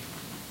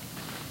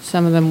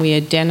 some of them we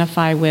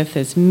identify with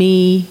as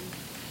me,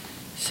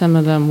 some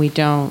of them we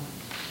don't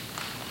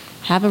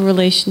have a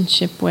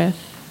relationship with.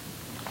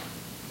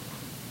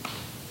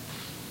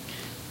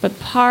 But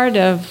part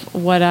of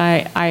what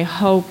I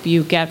hope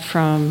you get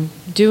from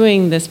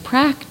doing this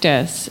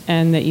practice,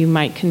 and that you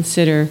might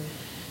consider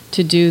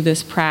to do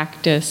this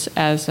practice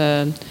as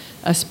a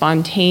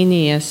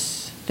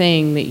spontaneous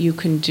thing that you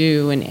can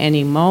do in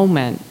any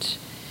moment,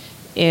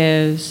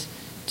 is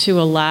to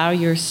allow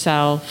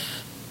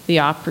yourself the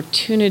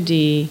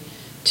opportunity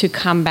to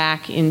come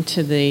back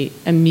into the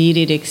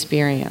immediate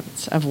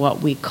experience of what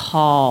we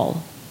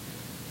call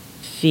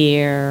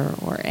fear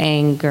or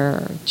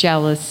anger,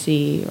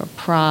 jealousy or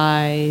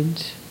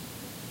pride,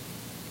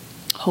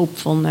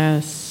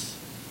 hopefulness.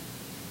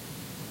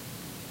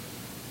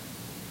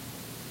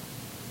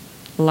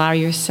 Allow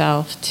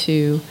yourself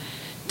to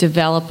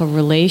develop a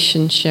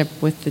relationship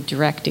with the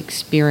direct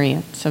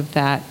experience of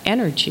that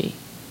energy.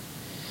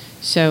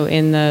 So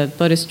in the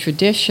Buddhist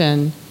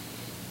tradition,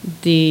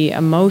 the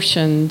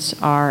emotions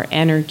are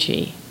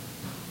energy.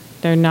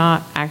 They're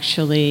not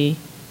actually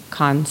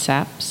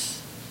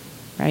concepts,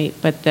 right?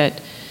 But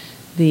that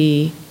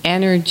the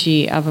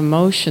energy of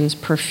emotions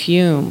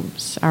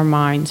perfumes our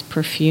minds,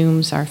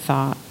 perfumes our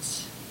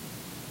thoughts.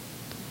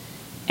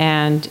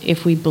 And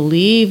if we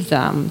believe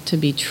them to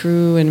be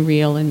true and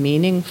real and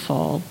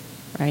meaningful,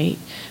 right,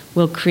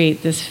 we'll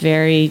create this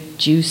very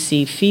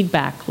juicy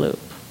feedback loop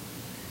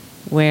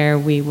where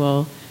we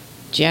will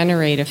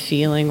generate a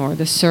feeling, or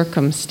the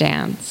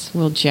circumstance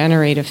will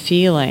generate a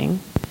feeling,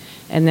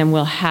 and then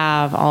we'll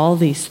have all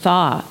these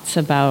thoughts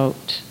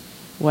about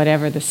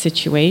whatever the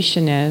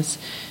situation is,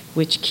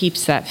 which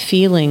keeps that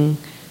feeling,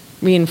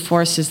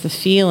 reinforces the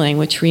feeling,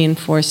 which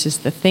reinforces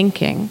the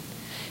thinking.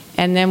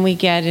 And then we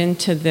get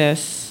into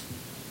this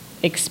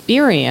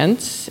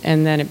experience,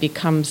 and then it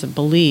becomes a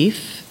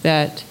belief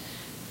that,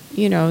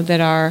 you know,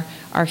 that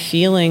our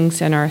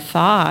feelings and our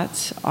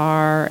thoughts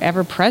are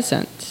ever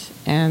present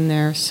and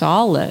they're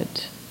solid.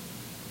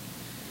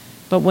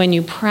 But when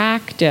you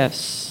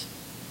practice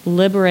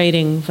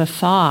liberating the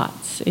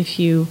thoughts, if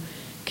you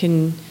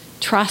can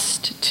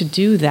trust to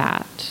do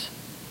that,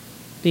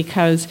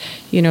 because,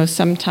 you know,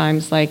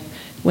 sometimes like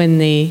when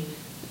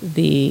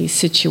the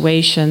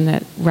situation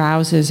that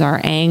rouses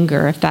our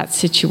anger, if that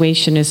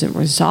situation isn't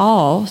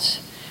resolved,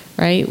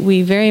 right,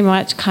 we very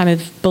much kind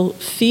of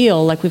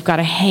feel like we've got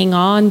to hang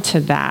on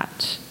to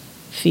that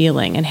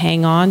feeling and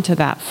hang on to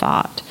that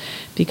thought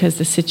because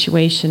the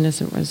situation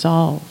isn't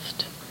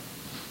resolved.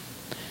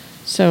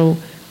 So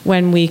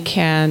when we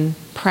can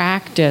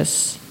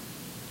practice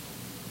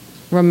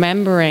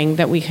remembering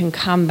that we can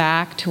come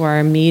back to our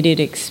immediate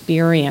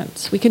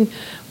experience, we can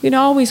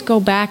always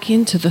go back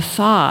into the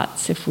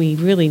thoughts if we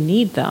really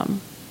need them.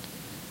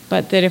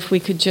 But that if we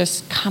could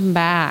just come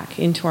back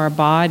into our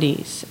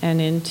bodies and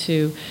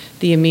into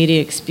the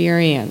immediate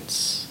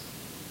experience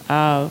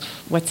of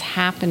what's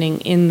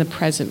happening in the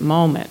present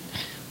moment,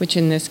 which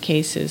in this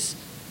case is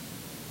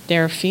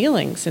there are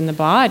feelings in the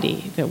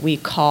body that we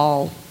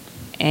call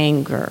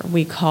anger,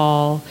 we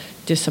call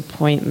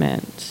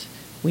disappointment,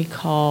 we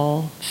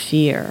call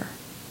fear.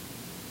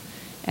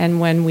 And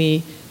when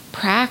we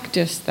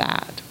practice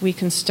that, we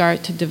can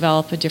start to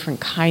develop a different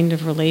kind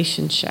of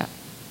relationship.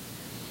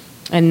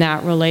 And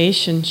that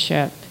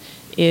relationship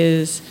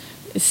is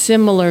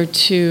similar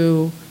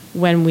to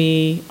when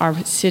we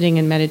are sitting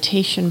in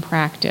meditation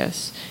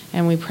practice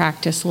and we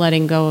practice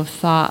letting go of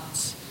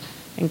thoughts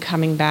and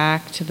coming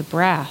back to the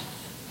breath,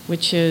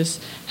 which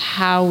is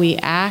how we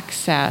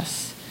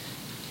access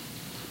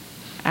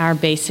our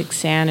basic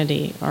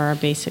sanity or our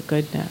basic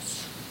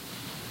goodness.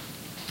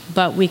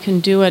 But we can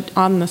do it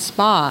on the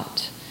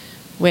spot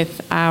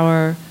with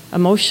our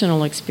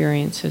emotional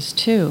experiences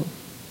too.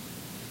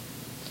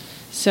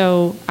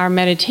 So our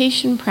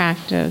meditation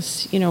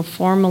practice, you know,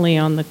 formally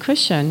on the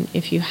cushion,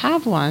 if you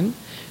have one,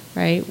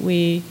 right,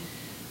 we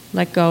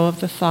let go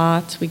of the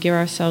thoughts, we give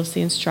ourselves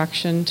the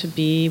instruction to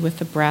be with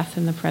the breath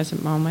in the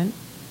present moment.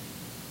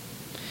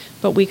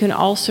 But we can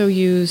also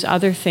use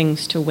other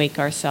things to wake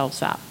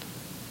ourselves up,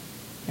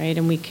 right?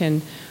 And we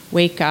can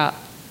wake up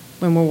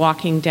when we're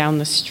walking down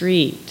the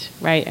street,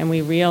 right, and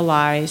we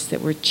realize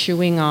that we're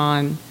chewing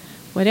on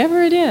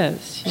whatever it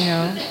is,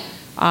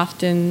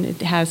 often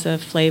it has a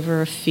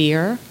flavor of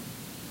fear,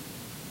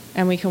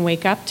 and we can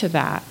wake up to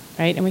that,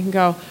 right? And we can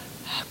go,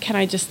 can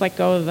I just let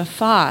go of the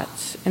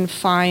thoughts and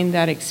find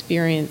that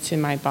experience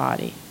in my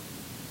body?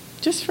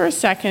 Just for a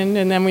second,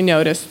 and then we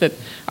notice that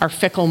our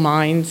fickle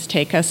minds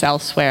take us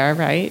elsewhere,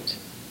 right?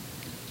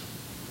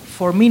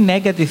 For me,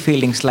 negative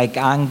feelings like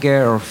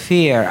anger or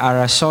fear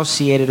are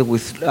associated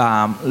with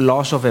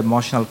loss of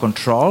emotional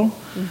control,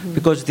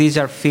 because these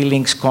are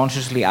feelings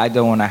consciously I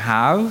don't want to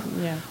have.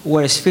 Yeah.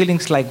 Whereas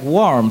feelings like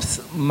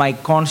warmth, my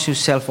conscious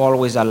self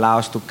always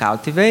allows to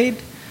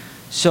cultivate.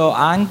 So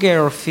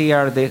anger or fear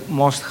are the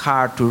most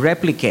hard to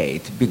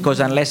replicate, because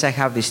unless I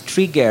have this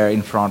trigger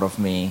in front of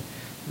me,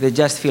 they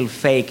just feel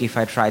fake if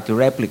I try to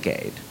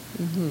replicate.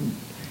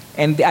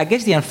 And I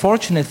guess the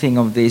unfortunate thing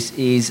of this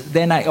is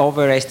then I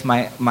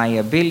overestimate my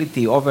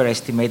ability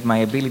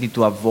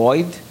to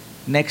avoid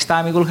next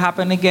time it will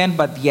happen again,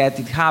 but yet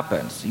it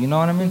happens. You know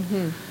what I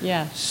mean?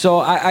 Yeah. So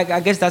I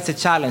guess that's a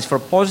challenge. For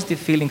positive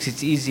feelings,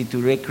 it's easy to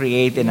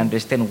recreate and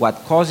understand what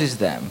causes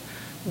them.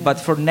 Yeah. But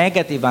for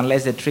negative,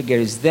 unless the trigger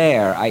is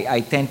there, I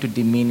tend to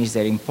diminish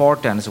their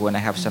importance when I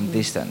have some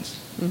distance.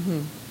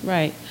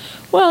 Right.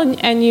 Well,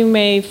 and you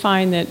may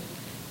find that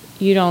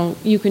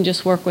you can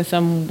just work with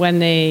them when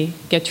they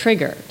get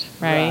triggered,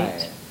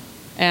 right?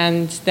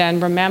 And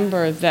then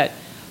remember that,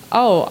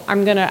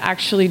 I'm going to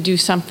actually do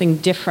something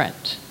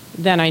different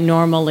than I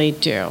normally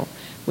do,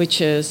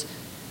 which is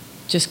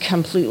just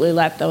completely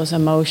let those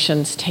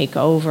emotions take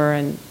over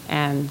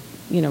and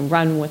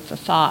run with the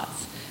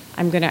thoughts.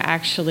 I'm going to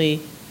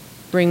actually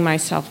bring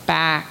myself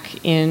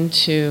back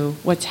into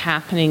what's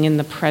happening in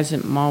the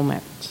present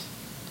moment,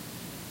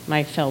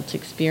 my felt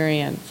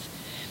experience.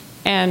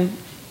 And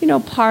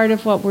part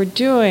of what we're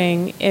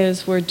doing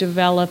is we're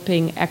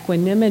developing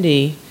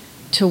equanimity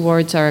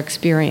towards our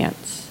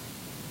experience.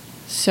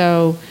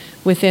 So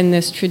within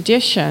this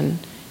tradition,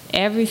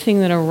 everything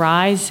that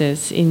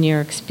arises in your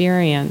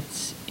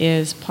experience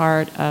is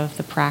part of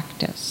the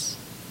practice.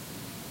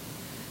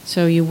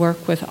 So you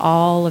work with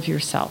all of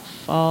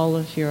yourself, all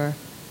of your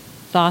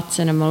thoughts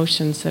and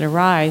emotions that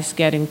arise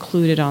get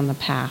included on the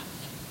path.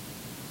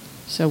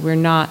 So we're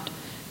not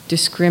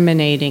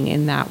discriminating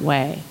in that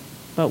way.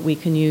 But we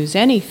can use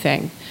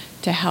anything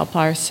to help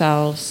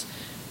ourselves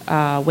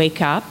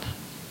wake up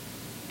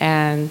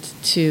and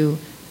to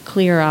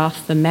clear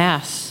off the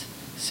mess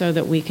so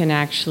that we can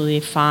actually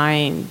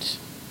find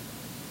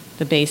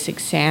the basic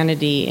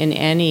sanity in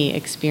any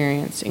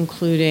experience,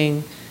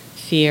 including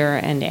fear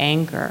and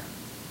anger,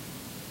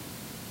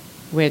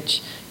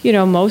 which,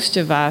 most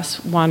of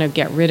us want to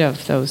get rid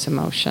of those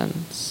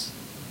emotions.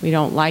 We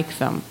don't like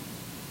them.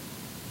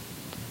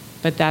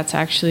 But that's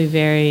actually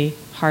very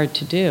hard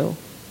to do,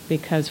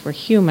 because we're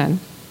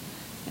human,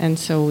 and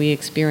so we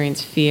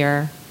experience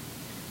fear,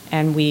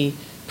 and we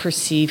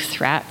perceive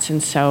threats,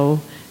 and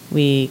so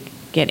we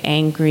get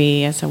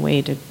angry as a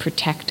way to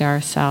protect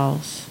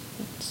ourselves.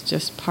 It's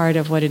just part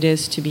of what it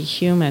is to be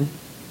human.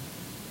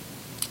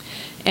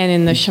 And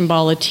in the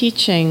Shambhala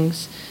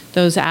teachings,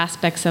 those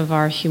aspects of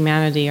our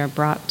humanity are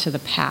brought to the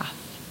path.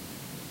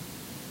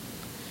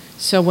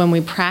 So when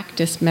we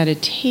practice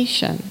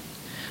meditation,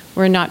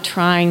 we're not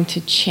trying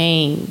to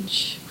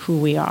change who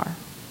we are.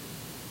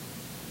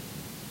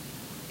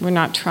 We're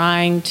not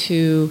trying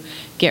to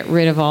get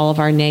rid of all of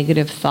our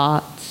negative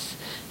thoughts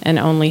and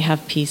only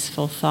have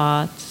peaceful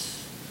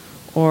thoughts,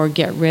 or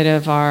get rid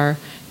of our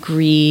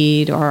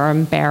greed or our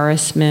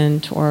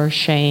embarrassment or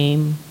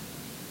shame.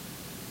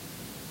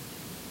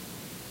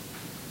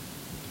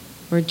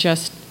 We're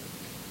just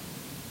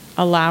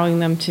allowing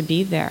them to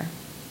be there.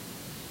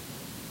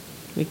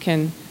 We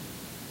can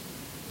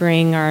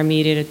bring our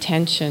immediate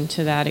attention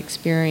to that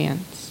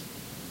experience.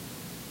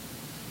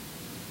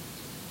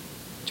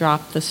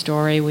 Drop the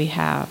story we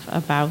have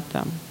about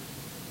them.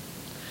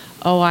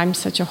 I'm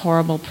such a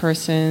horrible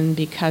person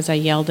because I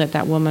yelled at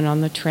that woman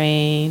on the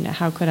train.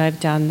 How could I have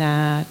done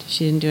that?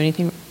 She didn't do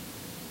anything.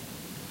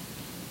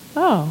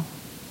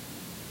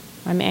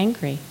 I'm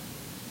angry.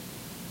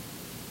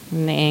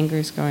 And the anger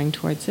is going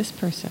towards this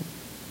person.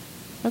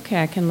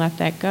 Okay, I can let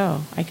that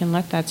go. I can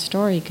let that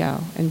story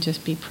go and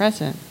just be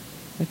present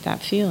with that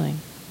feeling.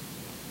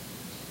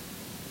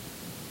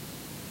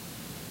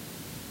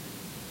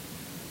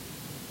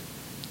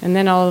 And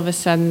then all of a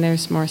sudden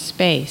there's more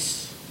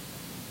space.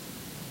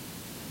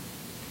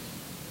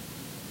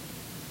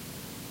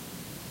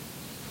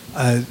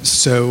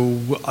 So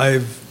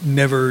I've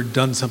never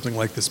done something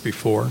like this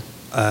before.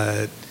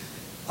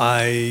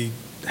 I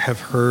have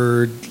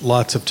heard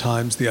lots of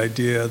times the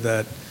idea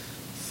that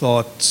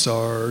thoughts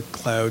are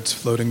clouds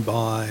floating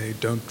by,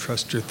 don't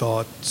trust your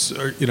thoughts,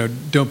 or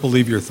don't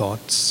believe your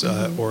thoughts,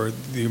 or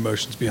the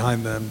emotions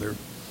behind them, their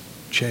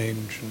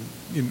change,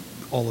 and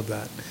all of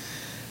that.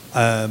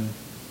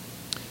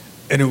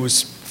 And it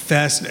was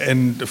fascinating,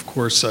 and of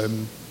course I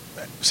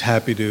was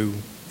happy to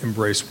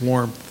embrace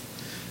warmth.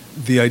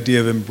 The idea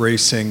of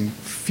embracing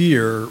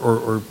fear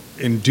or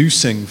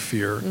inducing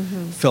fear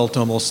felt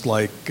almost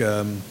like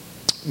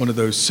one of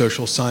those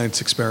social science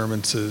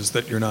experiments is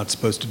that you're not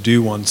supposed to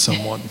do on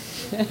someone.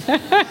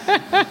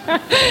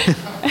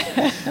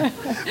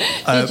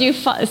 Did you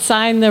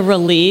sign the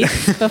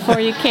release before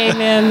you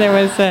came in? There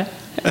was a...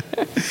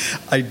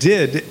 I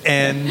did,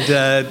 and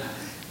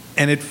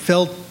it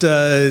felt,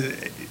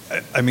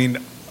 I mean,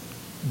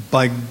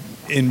 by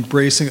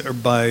embracing or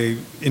by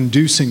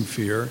inducing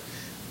fear,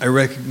 I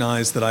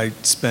recognized that I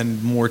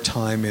spend more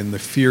time in the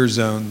fear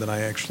zone than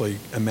I actually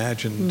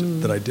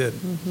imagined that I did.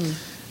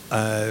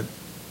 Mm-hmm.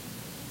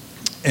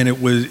 And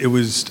it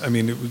was, I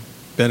mean,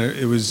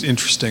 it was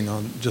interesting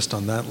on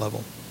that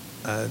level.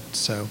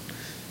 So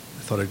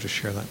I thought I'd just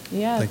share that.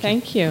 Yeah,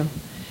 thank you.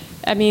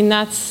 I mean,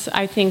 that's,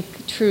 I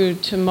think, true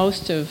to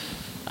most of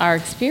our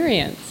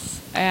experience.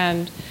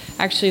 And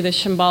actually, the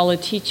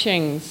Shambhala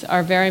teachings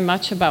are very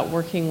much about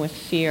working with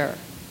fear.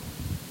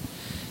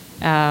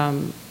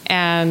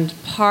 And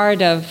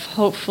part of,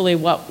 hopefully,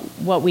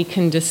 what we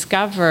can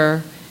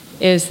discover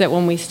is that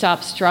when we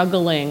stop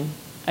struggling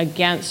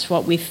against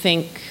what we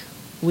think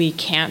we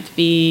can't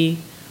be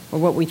or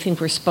what we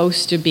think we're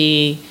supposed to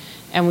be,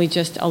 and we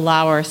just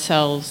allow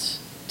ourselves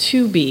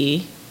to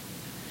be,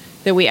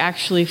 that we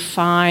actually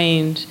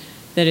find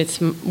that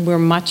we're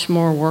much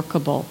more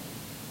workable,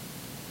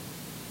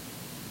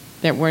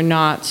 that we're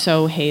not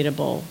so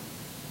hateable,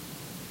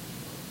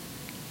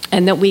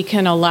 and that we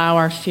can allow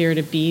our fear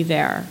to be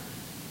there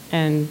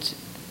and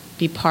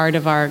be part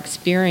of our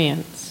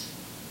experience,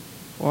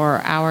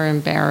 or our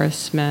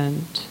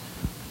embarrassment,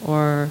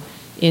 or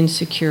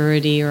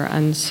insecurity, or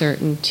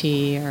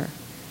uncertainty, or,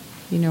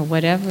 you know,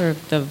 whatever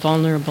the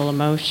vulnerable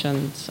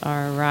emotions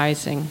are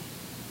arising.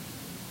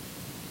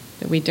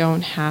 That we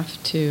don't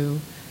have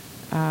to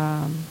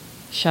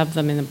shove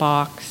them in the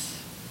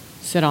box,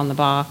 sit on the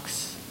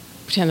box,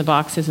 pretend the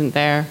box isn't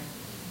there.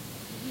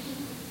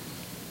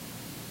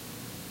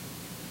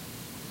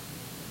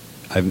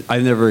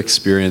 I've never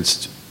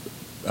experienced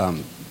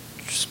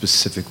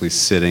specifically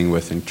sitting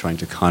with and trying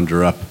to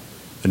conjure up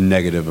a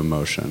negative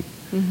emotion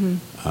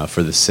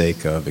for the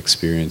sake of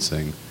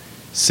experiencing,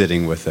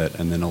 sitting with it,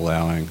 and then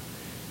allowing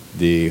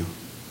the,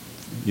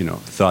 you know,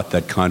 thought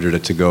that conjured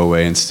it to go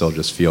away and still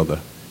just feel the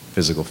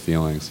physical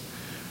feelings.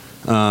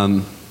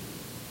 But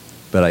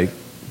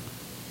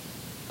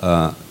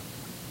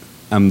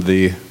I'm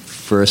the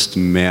first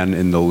man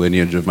in the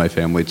lineage of my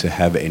family to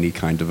have any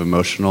kind of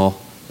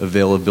emotional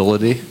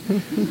availability,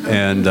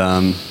 and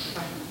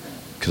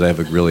because I have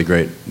a really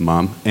great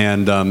mom,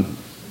 and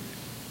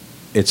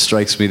it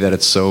strikes me that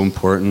it's so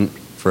important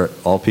for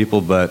all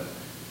people, but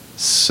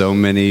so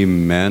many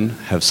men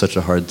have such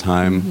a hard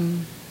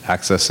time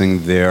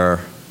accessing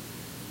their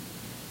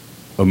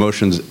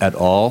emotions at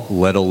all,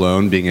 let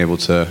alone being able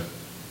to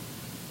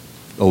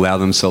allow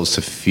themselves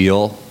to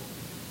feel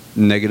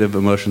negative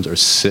emotions or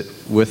sit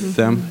with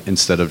them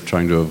instead of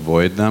trying to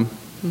avoid them.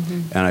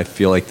 And I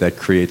feel like that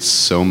creates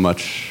so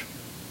much,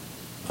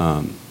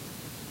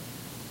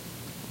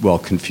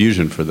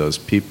 confusion for those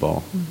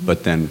people,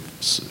 but then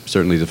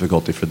certainly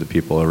difficulty for the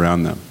people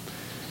around them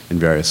in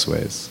various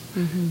ways.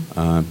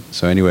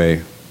 So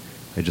anyway,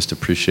 I just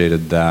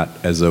appreciated that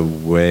as a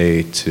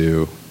way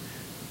to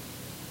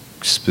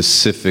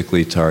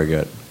specifically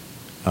target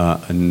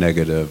a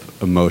negative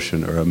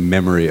emotion or a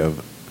memory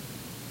of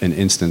an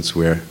instance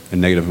where a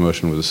negative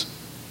emotion was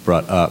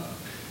brought up,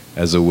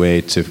 as a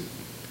way to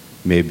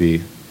maybe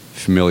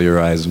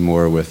familiarize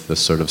more with the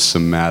sort of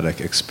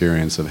somatic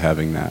experience of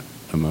having that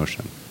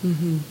emotion.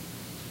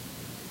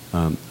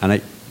 And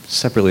I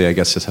separately, I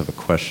guess, just have a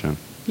question.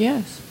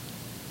 Yes.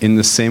 In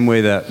the same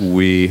way that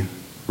we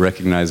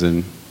recognize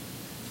in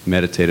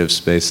meditative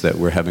space that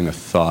we're having a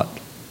thought,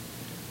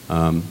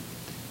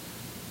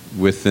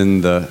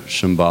 within the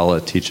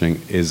Shambhala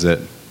teaching, is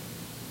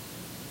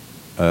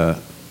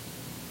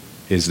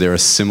there a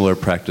similar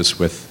practice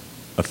with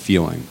a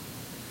feeling?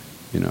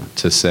 You know,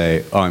 to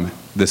say,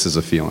 this is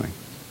a feeling,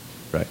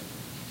 right?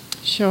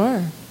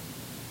 Sure,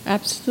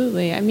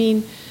 absolutely. I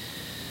mean,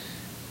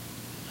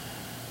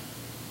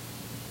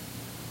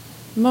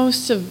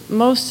 most of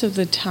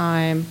the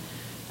time,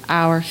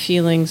 our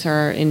feelings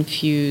are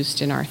infused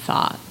in our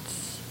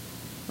thoughts,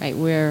 right?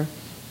 We're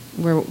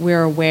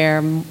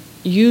aware,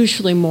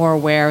 usually more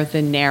aware of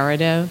the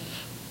narrative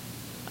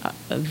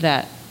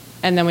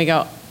and then we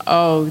go,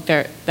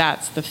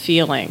 that's the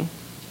feeling.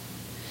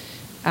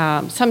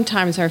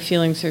 Sometimes our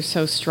feelings are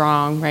so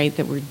strong, right,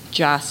 that we're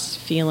just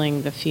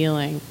feeling the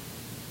feeling.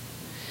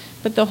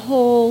 But the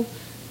whole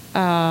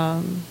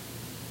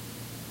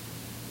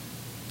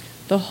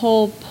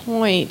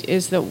point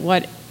is that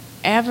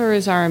whatever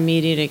is our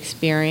immediate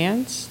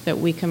experience, that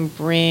we can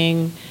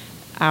bring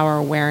our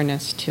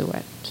awareness to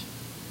it.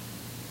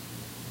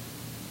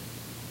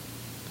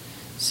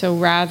 So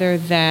rather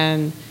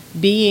than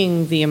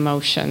being the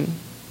emotion,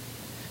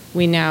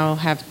 we now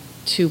have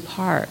two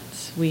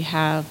parts. We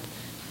have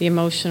the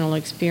emotional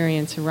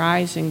experience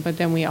arising, but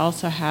then we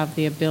also have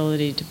the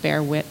ability to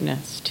bear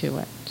witness to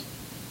it.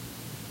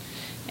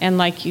 And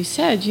like you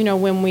said, you know,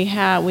 when we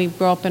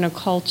grow up in a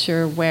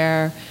culture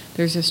where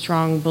there's a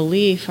strong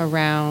belief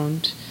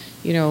around,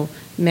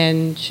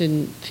 men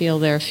shouldn't feel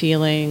their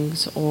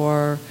feelings,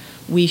 or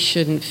we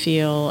shouldn't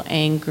feel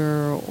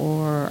anger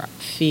or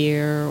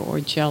fear or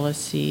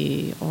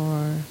jealousy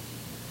or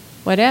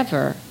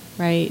whatever,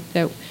 right?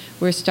 That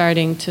we're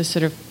starting to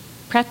sort of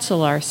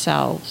pretzel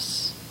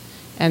ourselves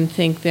and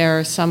think there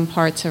are some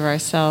parts of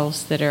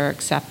ourselves that are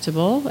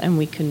acceptable and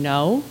we can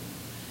know,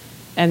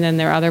 and then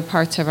there are other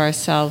parts of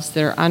ourselves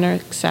that are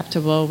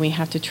unacceptable and we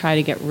have to try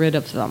to get rid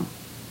of them.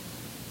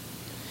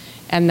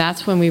 And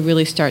that's when we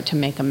really start to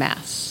make a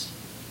mess,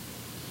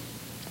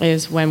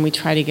 is when we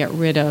try to get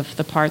rid of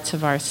the parts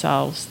of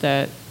ourselves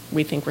that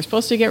we think we're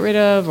supposed to get rid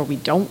of or we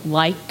don't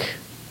like.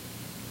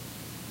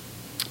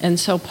 And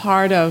so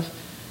part of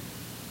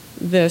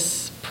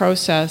this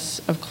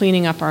process of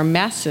cleaning up our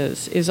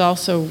messes is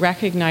also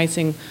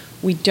recognizing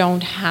we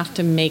don't have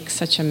to make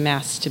such a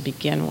mess to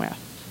begin with.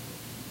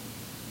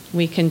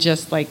 We can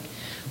just, like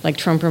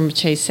Trungpa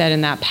Rinpoche said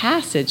in that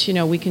passage,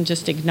 we can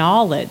just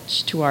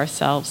acknowledge to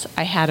ourselves,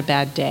 I had a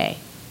bad day.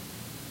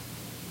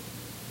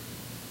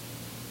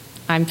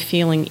 I'm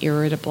feeling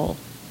irritable.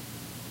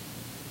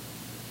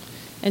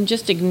 And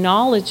just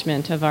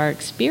acknowledgement of our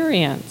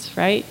experience,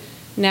 right?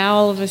 Now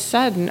all of a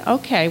sudden,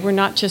 okay, we're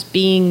not just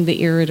being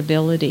the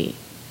irritability,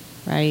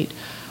 right?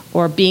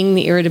 Or being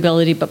the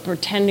irritability but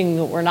pretending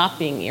that we're not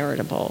being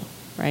irritable,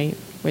 right?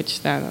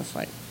 Which then is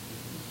like,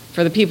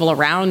 for the people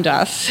around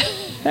us,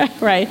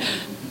 right?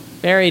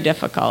 Very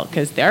difficult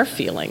because they're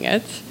feeling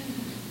it.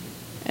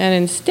 And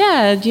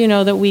instead,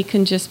 that we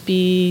can just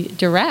be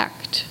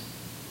direct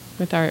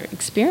with our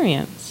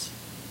experience.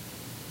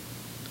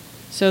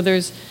 So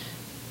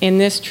in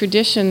this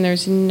tradition,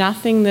 there's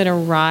nothing that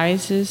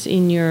arises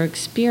in your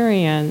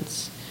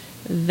experience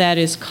that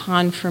is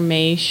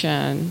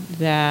confirmation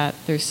that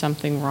there's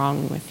something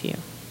wrong with you,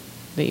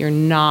 that you're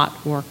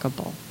not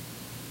workable.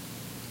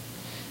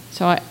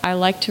 So I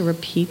like to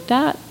repeat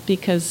that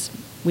because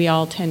we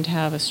all tend to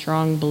have a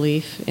strong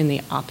belief in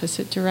the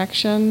opposite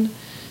direction,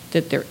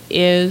 that there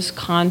is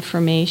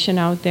confirmation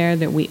out there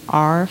that we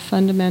are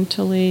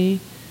fundamentally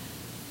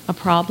a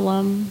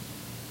problem,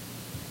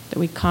 that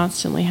we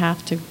constantly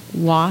have to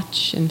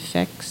watch and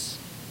fix.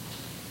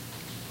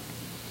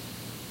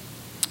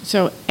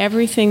 So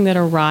everything that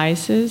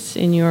arises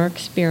in your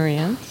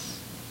experience,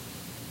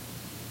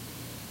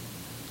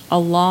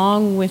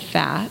 along with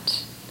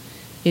that,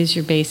 is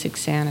your basic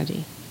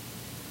sanity.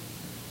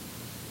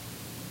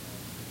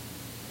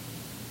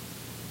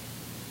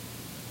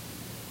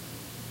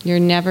 You're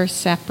never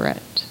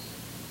separate.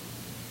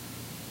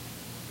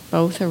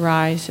 Both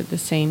arise at the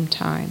same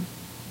time.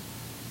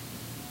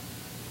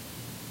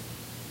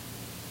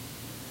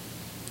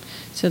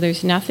 So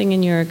there's nothing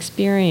in your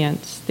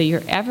experience that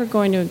you're ever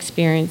going to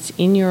experience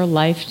in your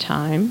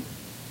lifetime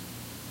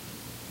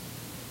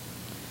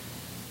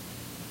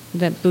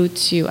that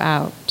boots you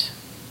out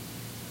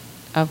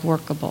of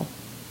workable,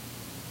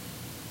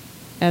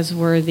 as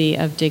worthy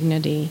of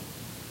dignity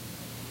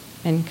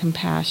and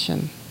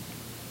compassion.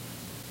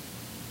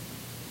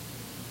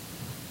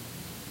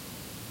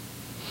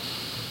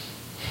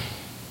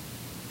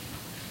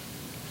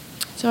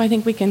 So I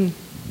think we can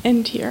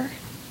end here.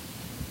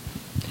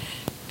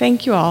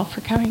 Thank you all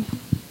for coming.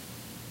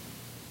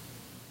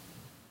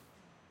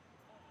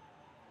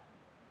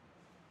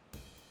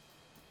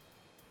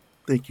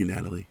 Thank you,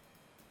 Natalie.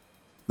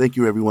 Thank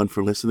you, everyone,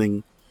 for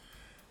listening.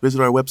 Visit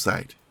our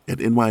website at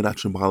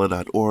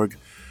ny.shambhala.org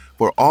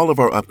for all of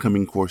our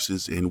upcoming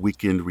courses and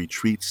weekend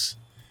retreats,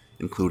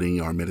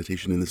 including our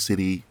Meditation in the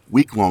City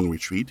week-long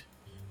retreat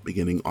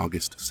beginning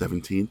August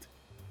 17th.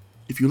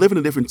 If you live in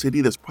a different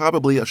city, there's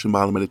probably a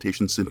Shambhala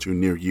Meditation Center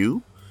near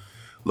you.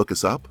 Look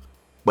us up.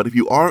 But if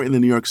you are in the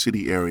New York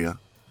City area,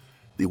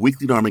 the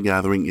weekly Dharma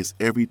gathering is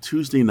every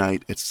Tuesday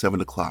night at 7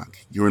 o'clock.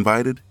 You're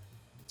invited.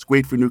 It's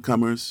great for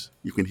newcomers.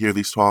 You can hear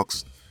these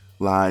talks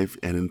live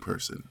and in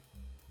person.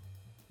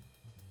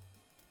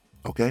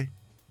 Okay?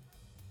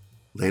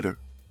 Later.